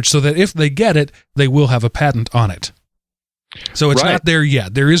that research so that if they get it, they will have a patent on it. So it's not there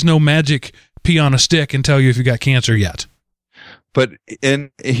yet. There is no magic pee on a stick and tell you if you got cancer yet. But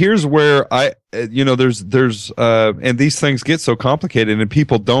and here's where there's and these things get so complicated and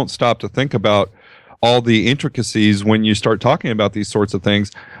people don't stop to think about all the intricacies when you start talking about these sorts of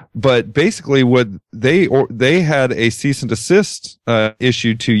things. But basically what they had a cease and desist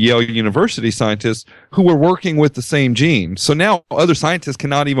issued to Yale University scientists who were working with the same gene. So now other scientists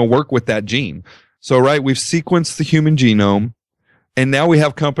cannot even work with that gene. So, we've sequenced the human genome and now we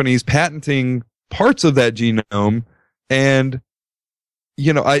have companies patenting parts of that genome. And,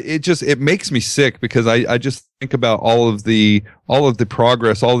 it makes me sick because I just think about all of the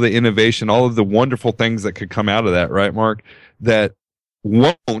progress, all of the innovation, all of the wonderful things that could come out of that, right, Mark? That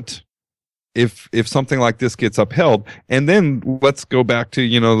won't if something like this gets upheld. And then let's go back to,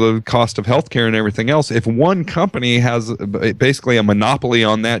 the cost of healthcare and everything else. If one company has basically a monopoly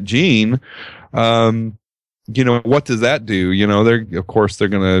on that gene, what does that do? They're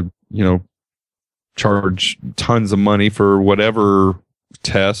going to, charge tons of money for whatever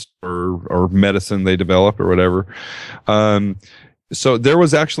test or medicine they develop or whatever. So there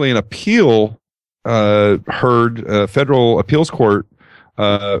was actually an appeal heard, federal appeals court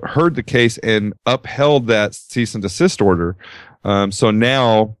heard the case and upheld that cease and desist order. So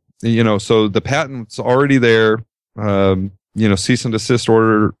now, so the patent's already there. cease and desist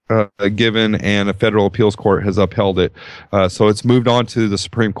order given, and a federal appeals court has upheld it. So it's moved on to the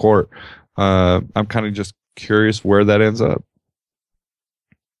Supreme Court. I'm kind of just curious where that ends up.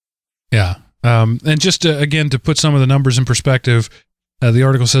 Yeah. And just again, to put some of the numbers in perspective, the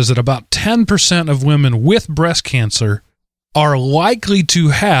article says that about 10% of women with breast cancer are likely to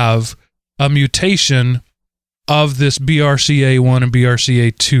have a mutation of this BRCA1 and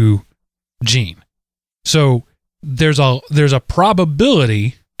BRCA2 gene. So there's a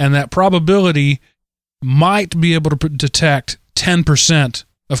probability, and that probability might be able to detect 10%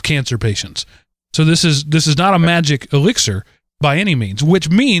 of cancer patients. So this is not a magic elixir by any means, which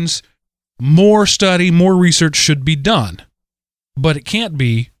means more study, more research should be done, but it can't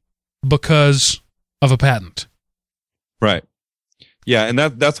be because of a patent. Right. Yeah, and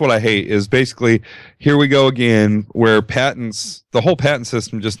that's what I hate is basically here we go again where patents, the whole patent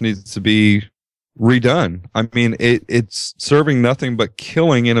system just needs to be redone. I mean, it's serving nothing but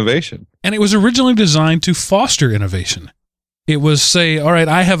killing innovation. And it was originally designed to foster innovation. It was say, all right,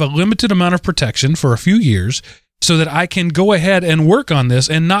 I have a limited amount of protection for a few years so that I can go ahead and work on this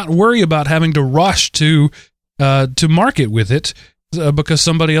and not worry about having to rush to market with it because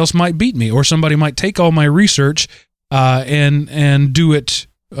somebody else might beat me, or somebody might take all my research and do it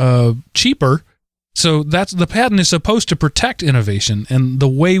cheaper. So that's the patent is supposed to protect innovation, and the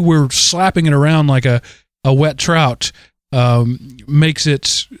way we're slapping it around like a wet trout makes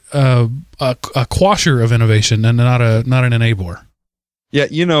it a quasher of innovation and not an enabler.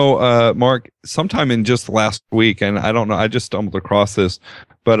 Yeah, Mark, sometime in just last week, and I don't know, I just stumbled across this,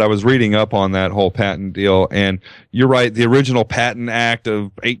 but I was reading up on that whole patent deal, and you're right, the original Patent Act of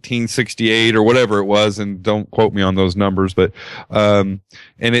 1868 or whatever it was, and don't quote me on those numbers, but and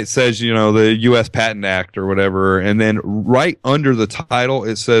it says, the U.S. Patent Act or whatever, and then right under the title,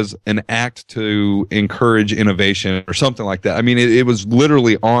 it says an act to encourage innovation or something like that. I mean, it was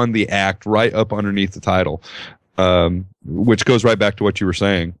literally on the act right up underneath the title. Which goes right back to what you were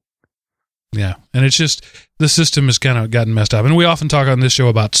saying. Yeah, and it's just the system has kind of gotten messed up. And we often talk on this show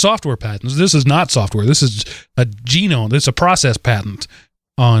about software patents. This is not software. This is a genome. It's a process patent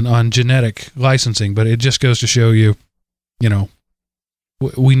on genetic licensing. But it just goes to show you,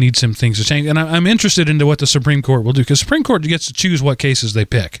 we need some things to change. And I'm interested into what the Supreme Court will do, because Supreme Court gets to choose what cases they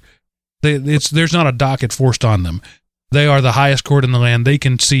pick. There's not a docket forced on them. They are the highest court in the land. They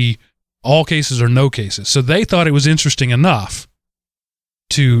can see all cases or no cases. So they thought it was interesting enough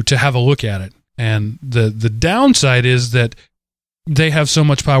to have a look at it. And the downside is that they have so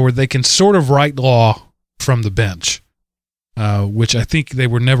much power they can sort of write law from the bench, which I think they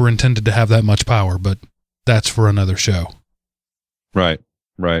were never intended to have that much power, but that's for another show. Right.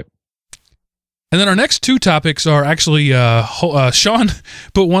 And then our next two topics are actually Sean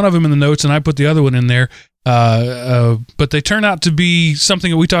put one of them in the notes and I put the other one in there. But they turn out to be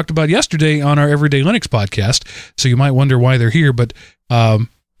something that we talked about yesterday on our Everyday Linux podcast. So you might wonder why they're here, but I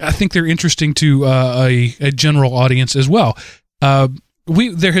think they're interesting to a general audience as well.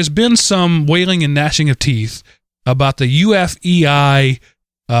 There has been some wailing and gnashing of teeth about the UFEI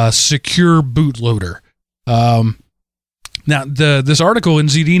secure bootloader. Now, this article in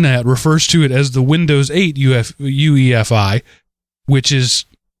ZDNet refers to it as the Windows 8 UEFI, which is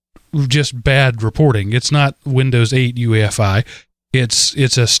just bad reporting. It's not Windows 8 UEFI.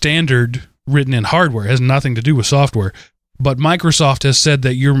 It's a standard written in hardware. It has nothing to do with software. But Microsoft has said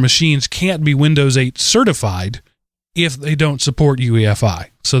that your machines can't be Windows 8 certified if they don't support UEFI.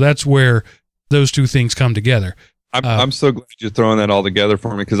 So that's where those two things come together. I'm so glad you're throwing that all together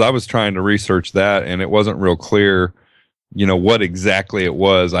for me, because I was trying to research that and it wasn't real clear, what exactly it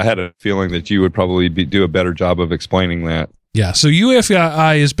was. I had a feeling that you would probably do a better job of explaining that. Yeah, so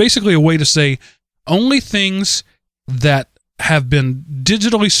UFEI is basically a way to say only things that have been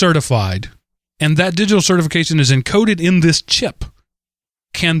digitally certified, and that digital certification is encoded in this chip,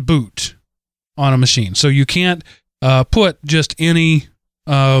 can boot on a machine. So you can't put just any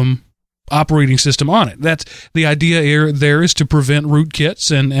operating system on it. That's the idea there is to prevent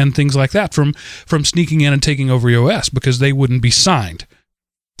rootkits and things like that from sneaking in and taking over your OS, because they wouldn't be signed.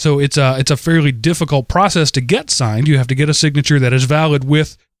 So it's a fairly difficult process to get signed. You have to get a signature that is valid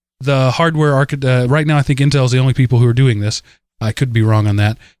with the hardware right now. I think Intel is the only people who are doing this. I could be wrong on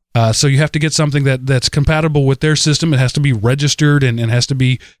that. So you have to get something that's compatible with their system. It has to be registered and has to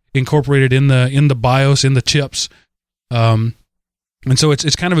be incorporated in the BIOS, in the chips. And so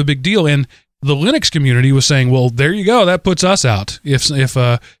it's kind of a big deal. And the Linux community was saying, well, there you go. That puts us out. If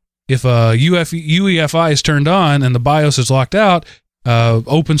UEFI is turned on and the BIOS is locked out,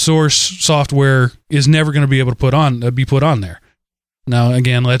 open source software is never going to be able to be put on there. Now,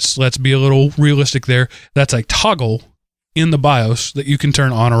 again, let's be a little realistic there. That's a toggle in the BIOS that you can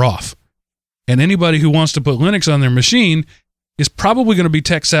turn on or off. And anybody who wants to put Linux on their machine is probably going to be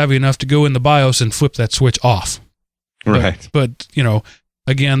tech savvy enough to go in the BIOS and flip that switch off. Right. But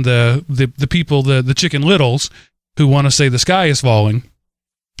again, the people, the chicken littles who want to say the sky is falling,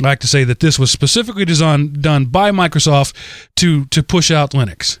 like to say that this was specifically done by Microsoft to push out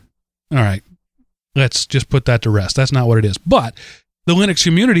Linux. All right, let's just put that to rest. That's not what it is. But the Linux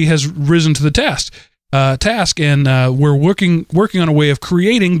community has risen to the task, and we're working on a way of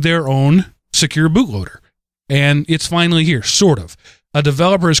creating their own secure bootloader. And it's finally here, sort of. A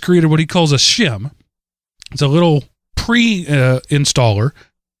developer has created what he calls a shim. It's a little pre-installer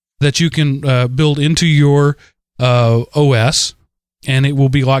that you can build into your OS, and it will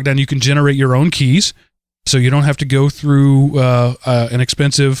be locked down. You can generate your own keys, so you don't have to go through an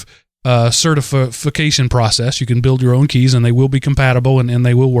expensive certification process. You can build your own keys, and they will be compatible, and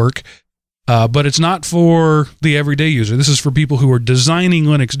they will work. But it's not for the everyday user. This is for people who are designing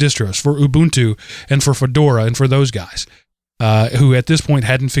Linux distros, for Ubuntu and for Fedora and for those guys who at this point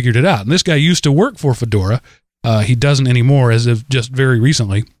hadn't figured it out. And this guy used to work for Fedora. He doesn't anymore as of just very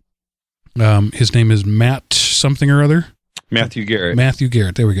recently. His name is Matt something or other. Matthew Garrett. Matthew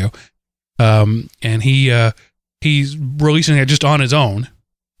Garrett. There we go. And he's releasing it just on his own,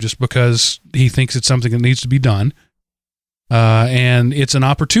 just because he thinks it's something that needs to be done. And it's an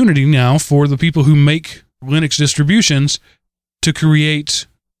opportunity now for the people who make Linux distributions to create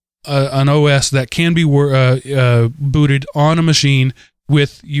an OS that can be booted on a machine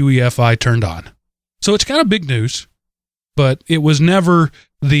with UEFI turned on. So it's kind of big news, but it was never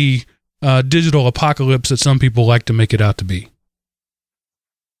the digital apocalypse that some people like to make it out to be.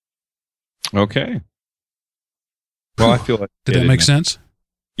 Okay. Well, I feel like did that make sense?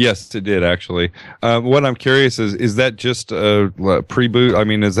 Yes, it did, actually. What I'm curious is that just a pre-boot? I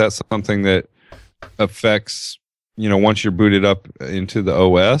mean, is that something that affects, once you're booted up into the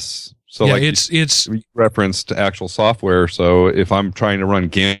OS? So yeah, like it's referenced actual software. So if I'm trying to run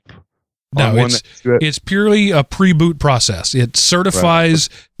GIMP, it's purely a pre-boot process. It certifies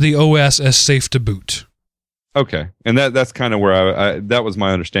the OS as safe to boot. Okay, and that's kind of where I that was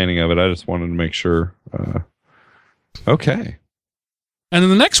my understanding of it. I just wanted to make sure. Okay. And then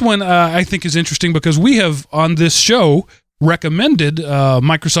the next one I think is interesting because we have on this show recommended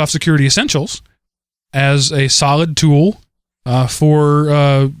Microsoft Security Essentials as a solid tool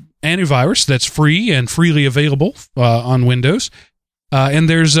for antivirus that's free and freely available on Windows. And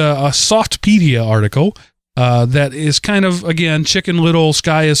there's a Softpedia article that is kind of, again, Chicken Little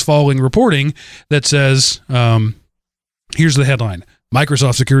sky is falling reporting that says, here's the headline: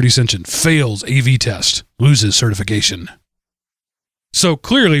 Microsoft Security Essentials fails AV test, loses certification. So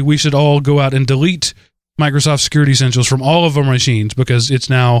clearly we should all go out and delete Microsoft Security Essentials from all of our machines because it's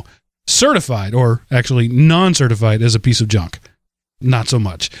now certified, or actually non-certified, as a piece of junk. Not so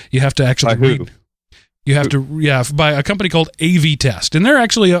much. You have to actually read. You have to, by a company called AV Test, and they're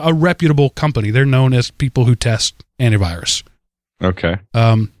actually a reputable company. They're known as people who test antivirus. Okay.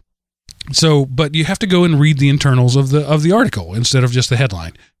 But you have to go and read the internals of the article instead of just the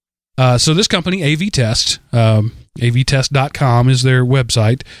headline. So this company, AV Test, avtest.com is their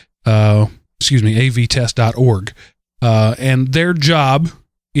website. avtest.org, and their job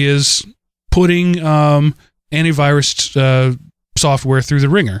is putting antivirus software through the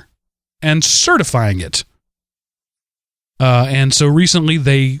ringer and certifying it. And so recently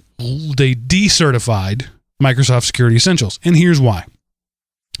they decertified Microsoft Security Essentials. And here's why.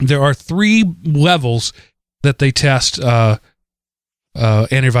 There are 3 levels that they test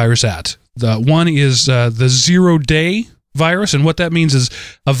antivirus at. The one is the 0-day virus, and what that means is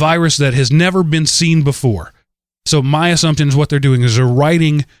a virus that has never been seen before. So my assumption is what they're doing is they're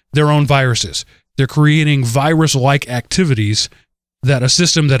writing their own viruses. They're creating virus-like activities that a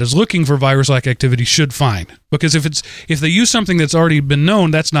system that is looking for virus-like activity should find. Because if they use something that's already been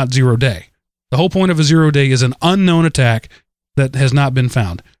known, that's not 0-day. The whole point of a 0-day is an unknown attack that has not been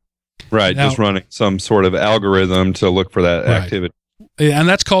found. Right, now, just running some sort of algorithm to look for that activity. And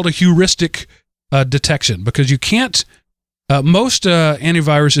that's called a heuristic detection, because you can't... most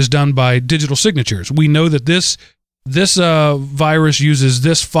antivirus is done by digital signatures. We know that this virus uses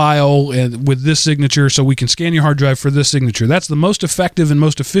this file and with this signature, so we can scan your hard drive for this signature. That's the most effective and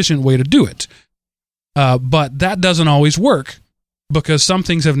most efficient way to do it. But that doesn't always work because some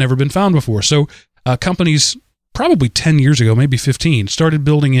things have never been found before. So companies, probably 10 years ago, maybe 15, started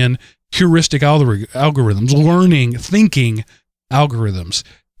building in heuristic algorithms, thinking algorithms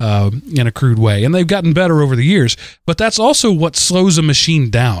in a crude way. And they've gotten better over the years. But that's also what slows a machine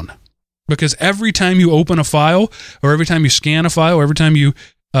down. Because every time you open a file, or every time you scan a file, or every time you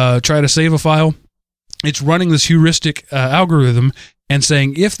try to save a file, it's running this heuristic algorithm and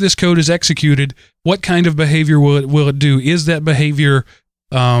saying, if this code is executed, what kind of behavior will it do? Is that behavior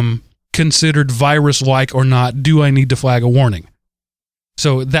considered virus-like or not? Do I need to flag a warning?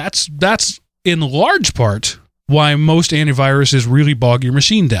 So that's in large part why most antiviruses really bog your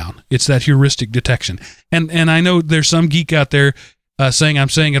machine down. It's that heuristic detection. And I know there's some geek out there saying I'm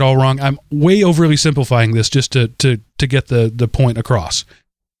saying it all wrong. I'm way overly simplifying this just to get the point across.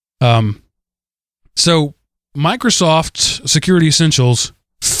 So Microsoft Security Essentials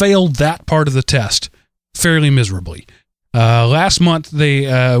failed that part of the test fairly miserably. Last month, they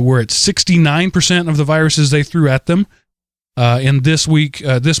were at 69% of the viruses they threw at them. And this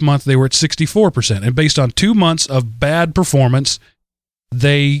month, they were at 64%. And based on 2 months of bad performance,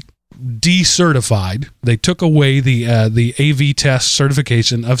 they decertified. They took away the AV test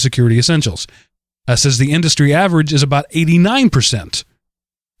certification of Security Essentials. Says the industry average is about 89%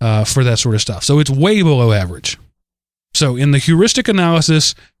 for that sort of stuff. So it's way below average. So in the heuristic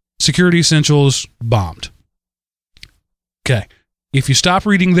analysis, Security Essentials bombed. Okay. If you stop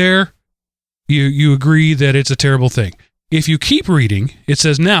reading there, you agree that it's a terrible thing. If you keep reading, it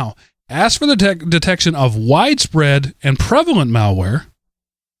says, now, as for the detection of widespread and prevalent malware,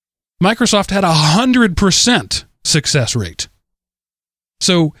 Microsoft had 100% success rate.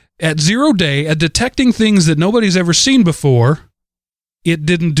 So at 0 day, at detecting things that nobody's ever seen before, it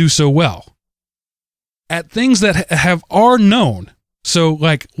didn't do so well. At things that are known, so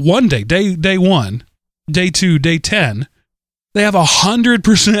like 1 day, day 1, day 2, day 10, they have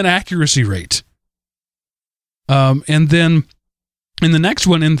 100% accuracy rate. And then in the next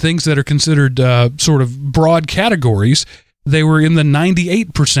one, in things that are considered sort of broad categories, they were in the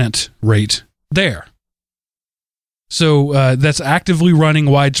 98% rate there. So that's actively running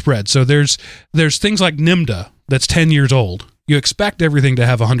widespread. So there's things like NIMDA that's 10 years old. You expect everything to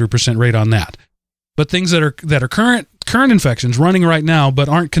have 100% rate on that. But things that are current infections running right now but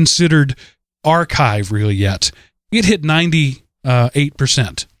aren't considered archive really yet, it hit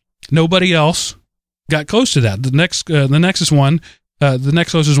 98%. Nobody else got close to that. The next closest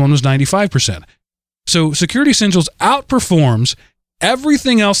one was 95%. So Security Essentials outperforms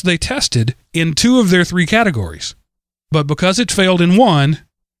everything else they tested in 2 of their 3 categories. But because it failed in 1,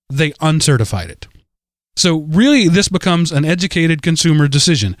 they uncertified it. So really, this becomes an educated consumer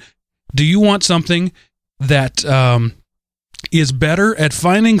decision. Do you want something that is better at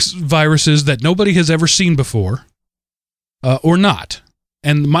finding viruses that nobody has ever seen before, or not?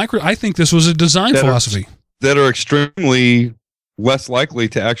 And I think this was a design philosophy that are extremely less likely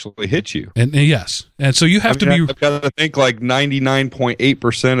to actually hit you. And yes, and so you have to be. I've got to think like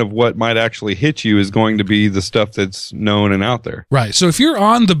 99.8% of what might actually hit you is going to be the stuff that's known and out there. Right. So if you're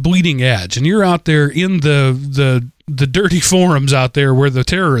on the bleeding edge and you're out there in the dirty forums out there where the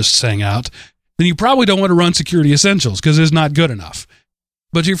terrorists hang out, then you probably don't want to run Security Essentials because it's not good enough.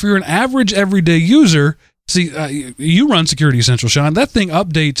 But if you're an average everyday user, see, you run Security Essentials, Sean. That thing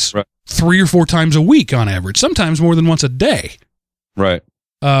updates right. 3 or 4 times a week on average, sometimes more than once a day. Right.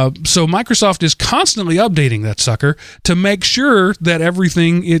 So Microsoft is constantly updating that sucker to make sure that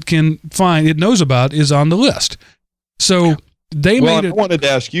everything it can find, it knows about, is on the list. So they made it. I wanted to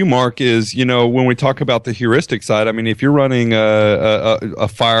ask you, Mark, is, when we talk about the heuristic side, I mean, if you're running a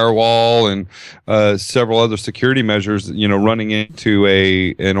firewall and several other security measures, running into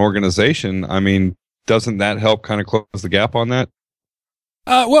an organization, I mean, doesn't that help kind of close the gap on that?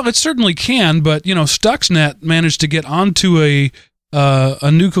 Well, it certainly can, but Stuxnet managed to get onto a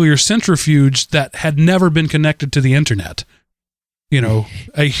nuclear centrifuge that had never been connected to the internet.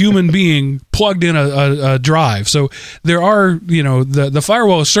 A human being plugged in a drive. So there are, the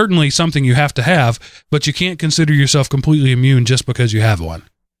firewall is certainly something you have to have, but you can't consider yourself completely immune just because you have one.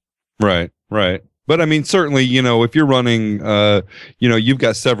 Right, right. But I mean, certainly, if you're running, you've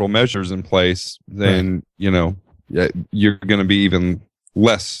got several measures in place, then, right. You're going to be even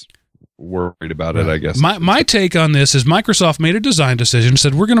less worried about it, I guess. My take on this is Microsoft made a design decision,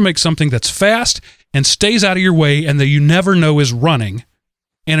 said we're going to make something that's fast and stays out of your way and that you never know is running.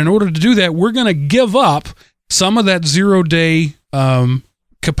 And in order to do that, we're going to give up some of that 0 day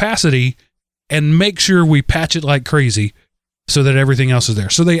capacity and make sure we patch it like crazy so that everything else is there.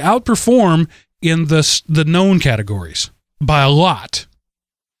 So they outperform in the known categories by a lot.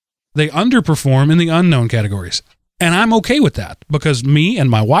 They underperform in the unknown categories. And I'm okay with that because me and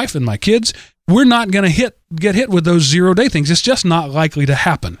my wife and my kids, we're not going to get hit with those 0 day things. It's just not likely to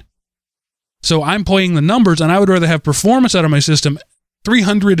happen. So I'm playing the numbers, and I would rather have performance out of my system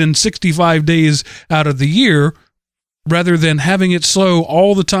 365 days out of the year rather than having it slow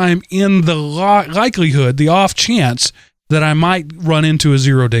all the time in the likelihood, the off chance that I might run into a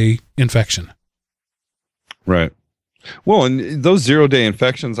 0 day infection. Right. Well, and those 0-day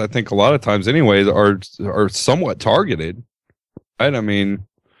infections, I think a lot of times anyways are somewhat targeted. Right? I mean,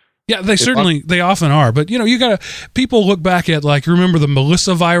 yeah, they often are. But, people look back at, like, remember the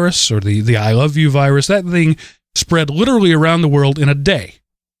Melissa virus or the I love you virus? That thing spread literally around the world in a day.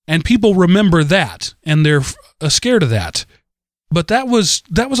 And people remember that, and they're scared of that. But that was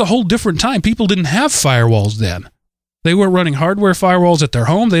a whole different time. People didn't have firewalls then. They weren't running hardware firewalls at their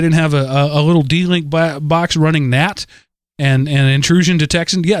home. They didn't have a little D-Link box running NAT and intrusion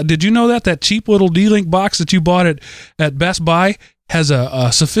detection. Yeah, did you know that cheap little D-Link box that you bought at Best Buy has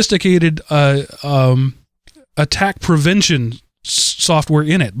a sophisticated attack prevention software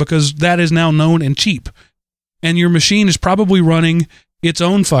in it, because that is now known and cheap. And your machine is probably running its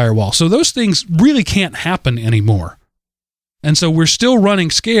own firewall. So those things really can't happen anymore. And so we're still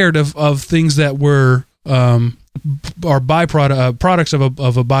running scared of things that were are products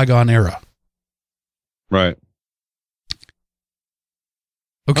of a bygone era. Right.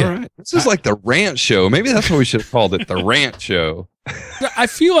 Okay. All right. This is like the rant show. Maybe that's what we should have called it, the rant show. I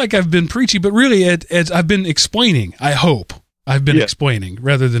feel like I've been preachy, but really I've been explaining. I hope I've been explaining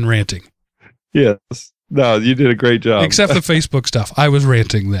rather than ranting. Yes. No, you did a great job. Except the Facebook stuff. I was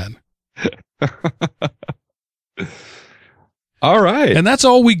ranting then. All right. And that's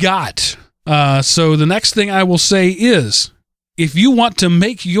all we got. So the next thing I will say is, if you want to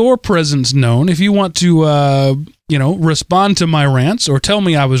make your presence known, if you want to, respond to my rants or tell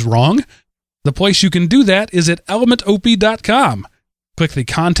me I was wrong, the place you can do that is at elementop.com. Click the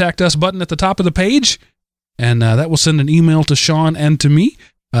Contact Us button at the top of the page, and that will send an email to Sean and to me.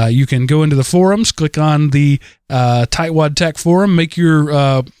 You can go into the forums, click on the Tightwad Tech forum, make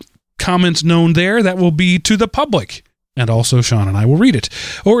your comments known there. That will be to the public. And also Sean and I will read it.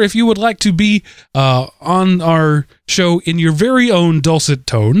 Or if you would like to be on our show in your very own dulcet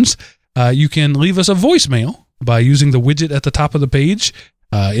tones, you can leave us a voicemail by using the widget at the top of the page.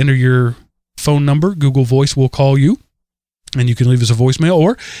 Enter your phone number. Google Voice will call you, and you can leave us a voicemail.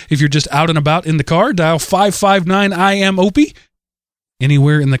 Or if you're just out and about in the car, dial 559-IM-OPIE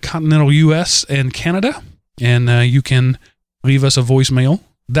anywhere in the continental U.S. and Canada, and you can leave us a voicemail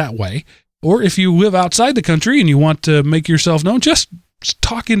that way. Or if you live outside the country and you want to make yourself known, just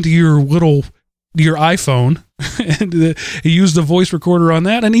talk into your iPhone and use the voice recorder on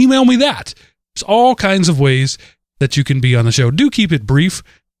that and email me that. There's all kinds of ways that you can be on the show. Do keep it brief.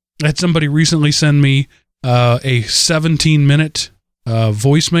 I had somebody recently send me a 17-minute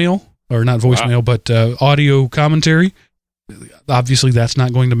voicemail, or not voicemail, but audio commentary. Obviously, that's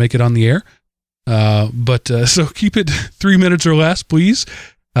not going to make it on the air. So keep it 3 minutes or less, please.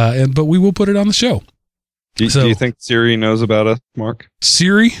 But we will put it on the show. Do you think Siri knows about us, Mark?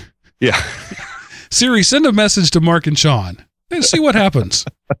 Siri? Yeah. Siri, send a message to Mark and Sean and see what happens.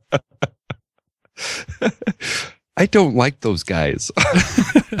 I don't like those guys.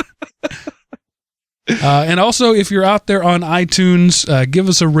 And also, if you're out there on iTunes, give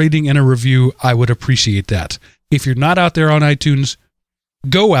us a rating and a review. I would appreciate that. If you're not out there on iTunes,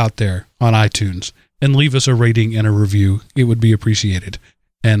 go out there on iTunes and leave us a rating and a review. It would be appreciated.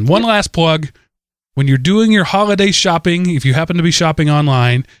 And one last plug, when you're doing your holiday shopping, if you happen to be shopping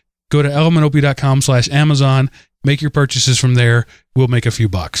online, go to elementop.com/Amazon, make your purchases from there. We'll make a few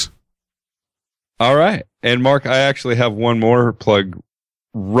bucks. All right. And Mark, I actually have one more plug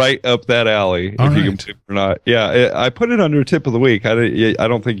right up that alley, All if right. you can believe it or not. Yeah, I put it under tip of the week. I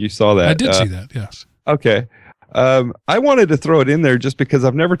don't think you saw that. I did see that, yes. Okay. I wanted to throw it in there just because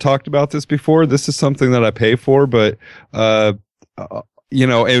I've never talked about this before. This is something that I pay for, but and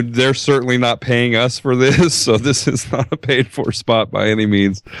they're certainly not paying us for this, so this is not a paid for spot by any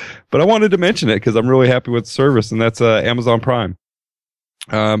means. But I wanted to mention it because I'm really happy with the service, and that's Amazon Prime.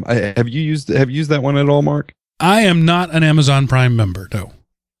 Have you used that one at all, Mark? I am not an Amazon Prime member, no.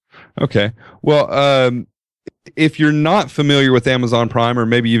 Okay. Well, if you're not familiar with Amazon Prime, or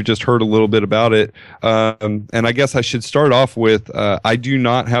maybe you've just heard a little bit about it, and I guess I should start off with, I do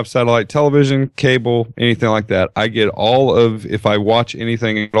not have satellite television, cable, anything like that. I get all of, if I watch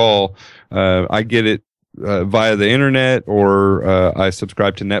anything at all, I get it via the internet, or I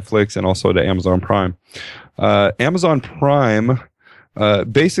subscribe to Netflix and also to Amazon Prime. Amazon Prime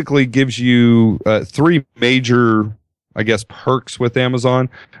basically gives you three major, I guess, perks with Amazon.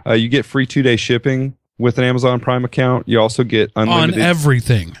 You get free 2-day shipping with an Amazon Prime account. You also get unlimited on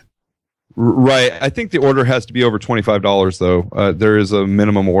everything. Right. I think the order has to be over $25 though. There is a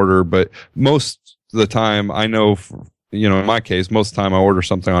minimum order, but most of the time, I know, in my case, most of the time I order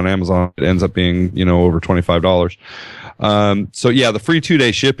something on Amazon, it ends up being, over $25. So yeah, the free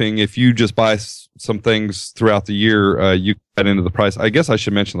 2-day shipping, if you just buy some things throughout the year, you get into the price. I guess I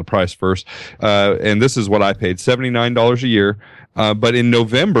should mention the price first. And this is what I paid, $79 a year. But in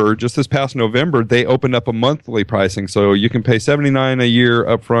November, just this past November, they opened up a monthly pricing. So you can pay $79 a year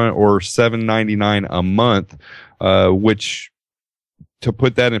upfront or $7.99 a month, which, to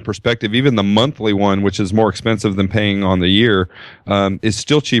put that in perspective, even the monthly one, which is more expensive than paying on the year, is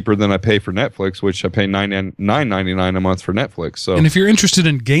still cheaper than I pay for Netflix, which I pay $9.99 a month for Netflix. So, and if you're interested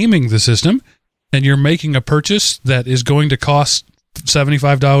in gaming the system and you're making a purchase that is going to cost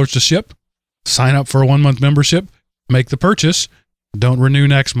 $75 to ship, sign up for a 1-month membership, make the purchase, don't renew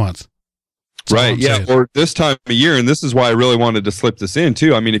next month. Right, yeah, or this time of year, and this is why I really wanted to slip this in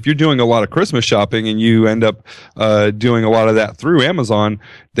too. I mean, if you're doing a lot of Christmas shopping and you end up doing a lot of that through Amazon,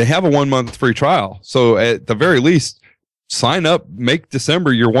 they have a 1-month free trial. So at the very least, sign up, make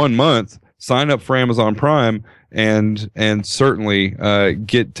December your 1 month, sign up for Amazon Prime, and certainly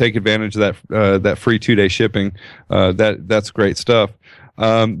take advantage of that free 2-day shipping. That's great stuff.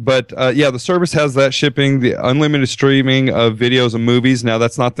 But the service has that shipping, the unlimited streaming of videos and movies. Now,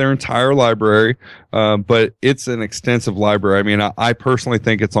 that's not their entire library, but it's an extensive library. I mean, I personally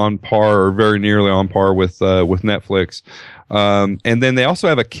think it's on par or very nearly on par with Netflix. And then they also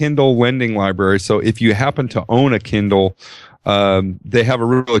have a Kindle lending library. So if you happen to own a Kindle, they have a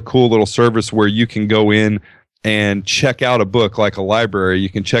really cool little service where you can go in and check out a book like a library. You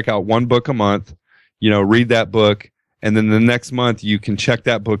can check out 1 book a month, read that book. And then the next month, you can check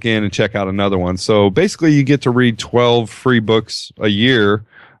that book in and check out another one. So basically, you get to read 12 free books a year,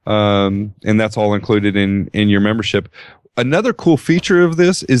 and that's all included in your membership. Another cool feature of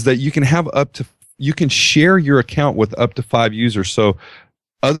this is that you can share your account with up to 5 users. So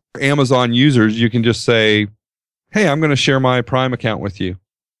other Amazon users, you can just say, hey, I'm going to share my Prime account with you.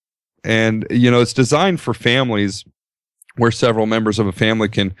 And, it's designed for families where several members of a family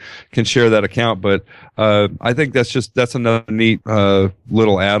can share that account. But I think that's another neat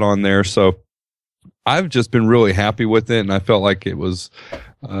little add-on there. So I've just been really happy with it, and I felt like it was,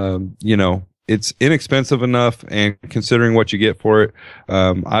 it's inexpensive enough, and considering what you get for it,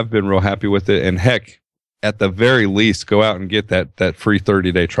 I've been real happy with it. And heck, at the very least, go out and get that free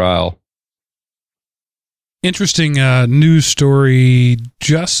 30-day trial. Interesting news story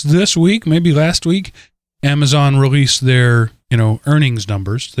just this week, maybe last week. Amazon released their, earnings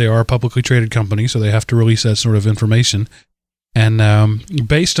numbers. They are a publicly traded company, so they have to release that sort of information. And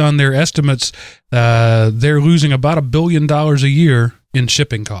based on their estimates, they're losing about $1 billion a year in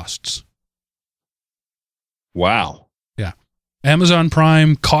shipping costs. Wow. Yeah. Amazon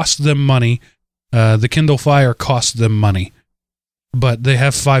Prime costs them money. The Kindle Fire costs them money. But they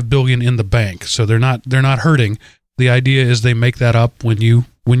have $5 billion in the bank, so they're not hurting. The idea is they make that up when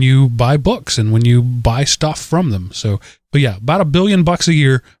you buy books and when you buy stuff from them. So, but yeah, about $1 billion a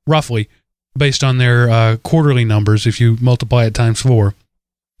year, roughly, based on their quarterly numbers. If you multiply it times 4,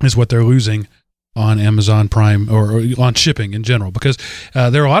 is what they're losing on Amazon Prime or on shipping in general. Because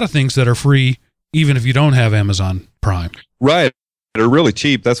there are a lot of things that are free, even if you don't have Amazon Prime. Right. They're really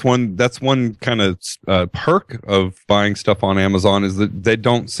cheap. That's one kind of perk of buying stuff on Amazon, is that they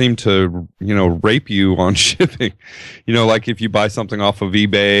don't seem to, rape you on shipping. Like if you buy something off of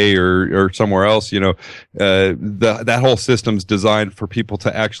eBay or somewhere else, that whole system's designed for people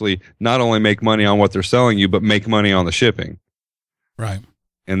to actually not only make money on what they're selling you, but make money on the shipping. Right.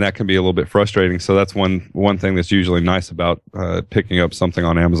 And that can be a little bit frustrating. So that's one thing that's usually nice about picking up something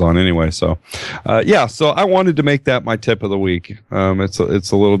on Amazon anyway. So, so I wanted to make that my tip of the week. It's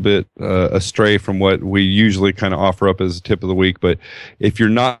a little bit astray from what we usually kind of offer up as a tip of the week. But if you're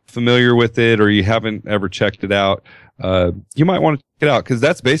not familiar with it or you haven't ever checked it out, you might want to check it out, because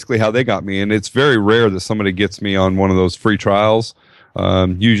that's basically how they got me. And it's very rare that somebody gets me on one of those free trials.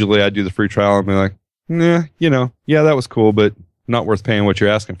 Usually I do the free trial and be like, yeah, that was cool, but not worth paying what you're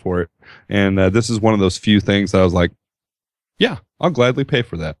asking for it. And this is one of those few things that I was like, yeah, I'll gladly pay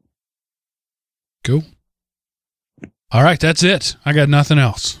for that. Cool. All right, that's it. I got nothing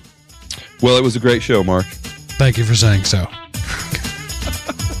else. Well, it was a great show, Mark. Thank you for saying so.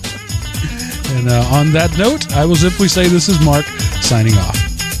 And on that note, I will simply say this is Mark signing off.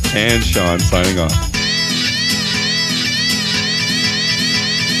 And Sean signing off.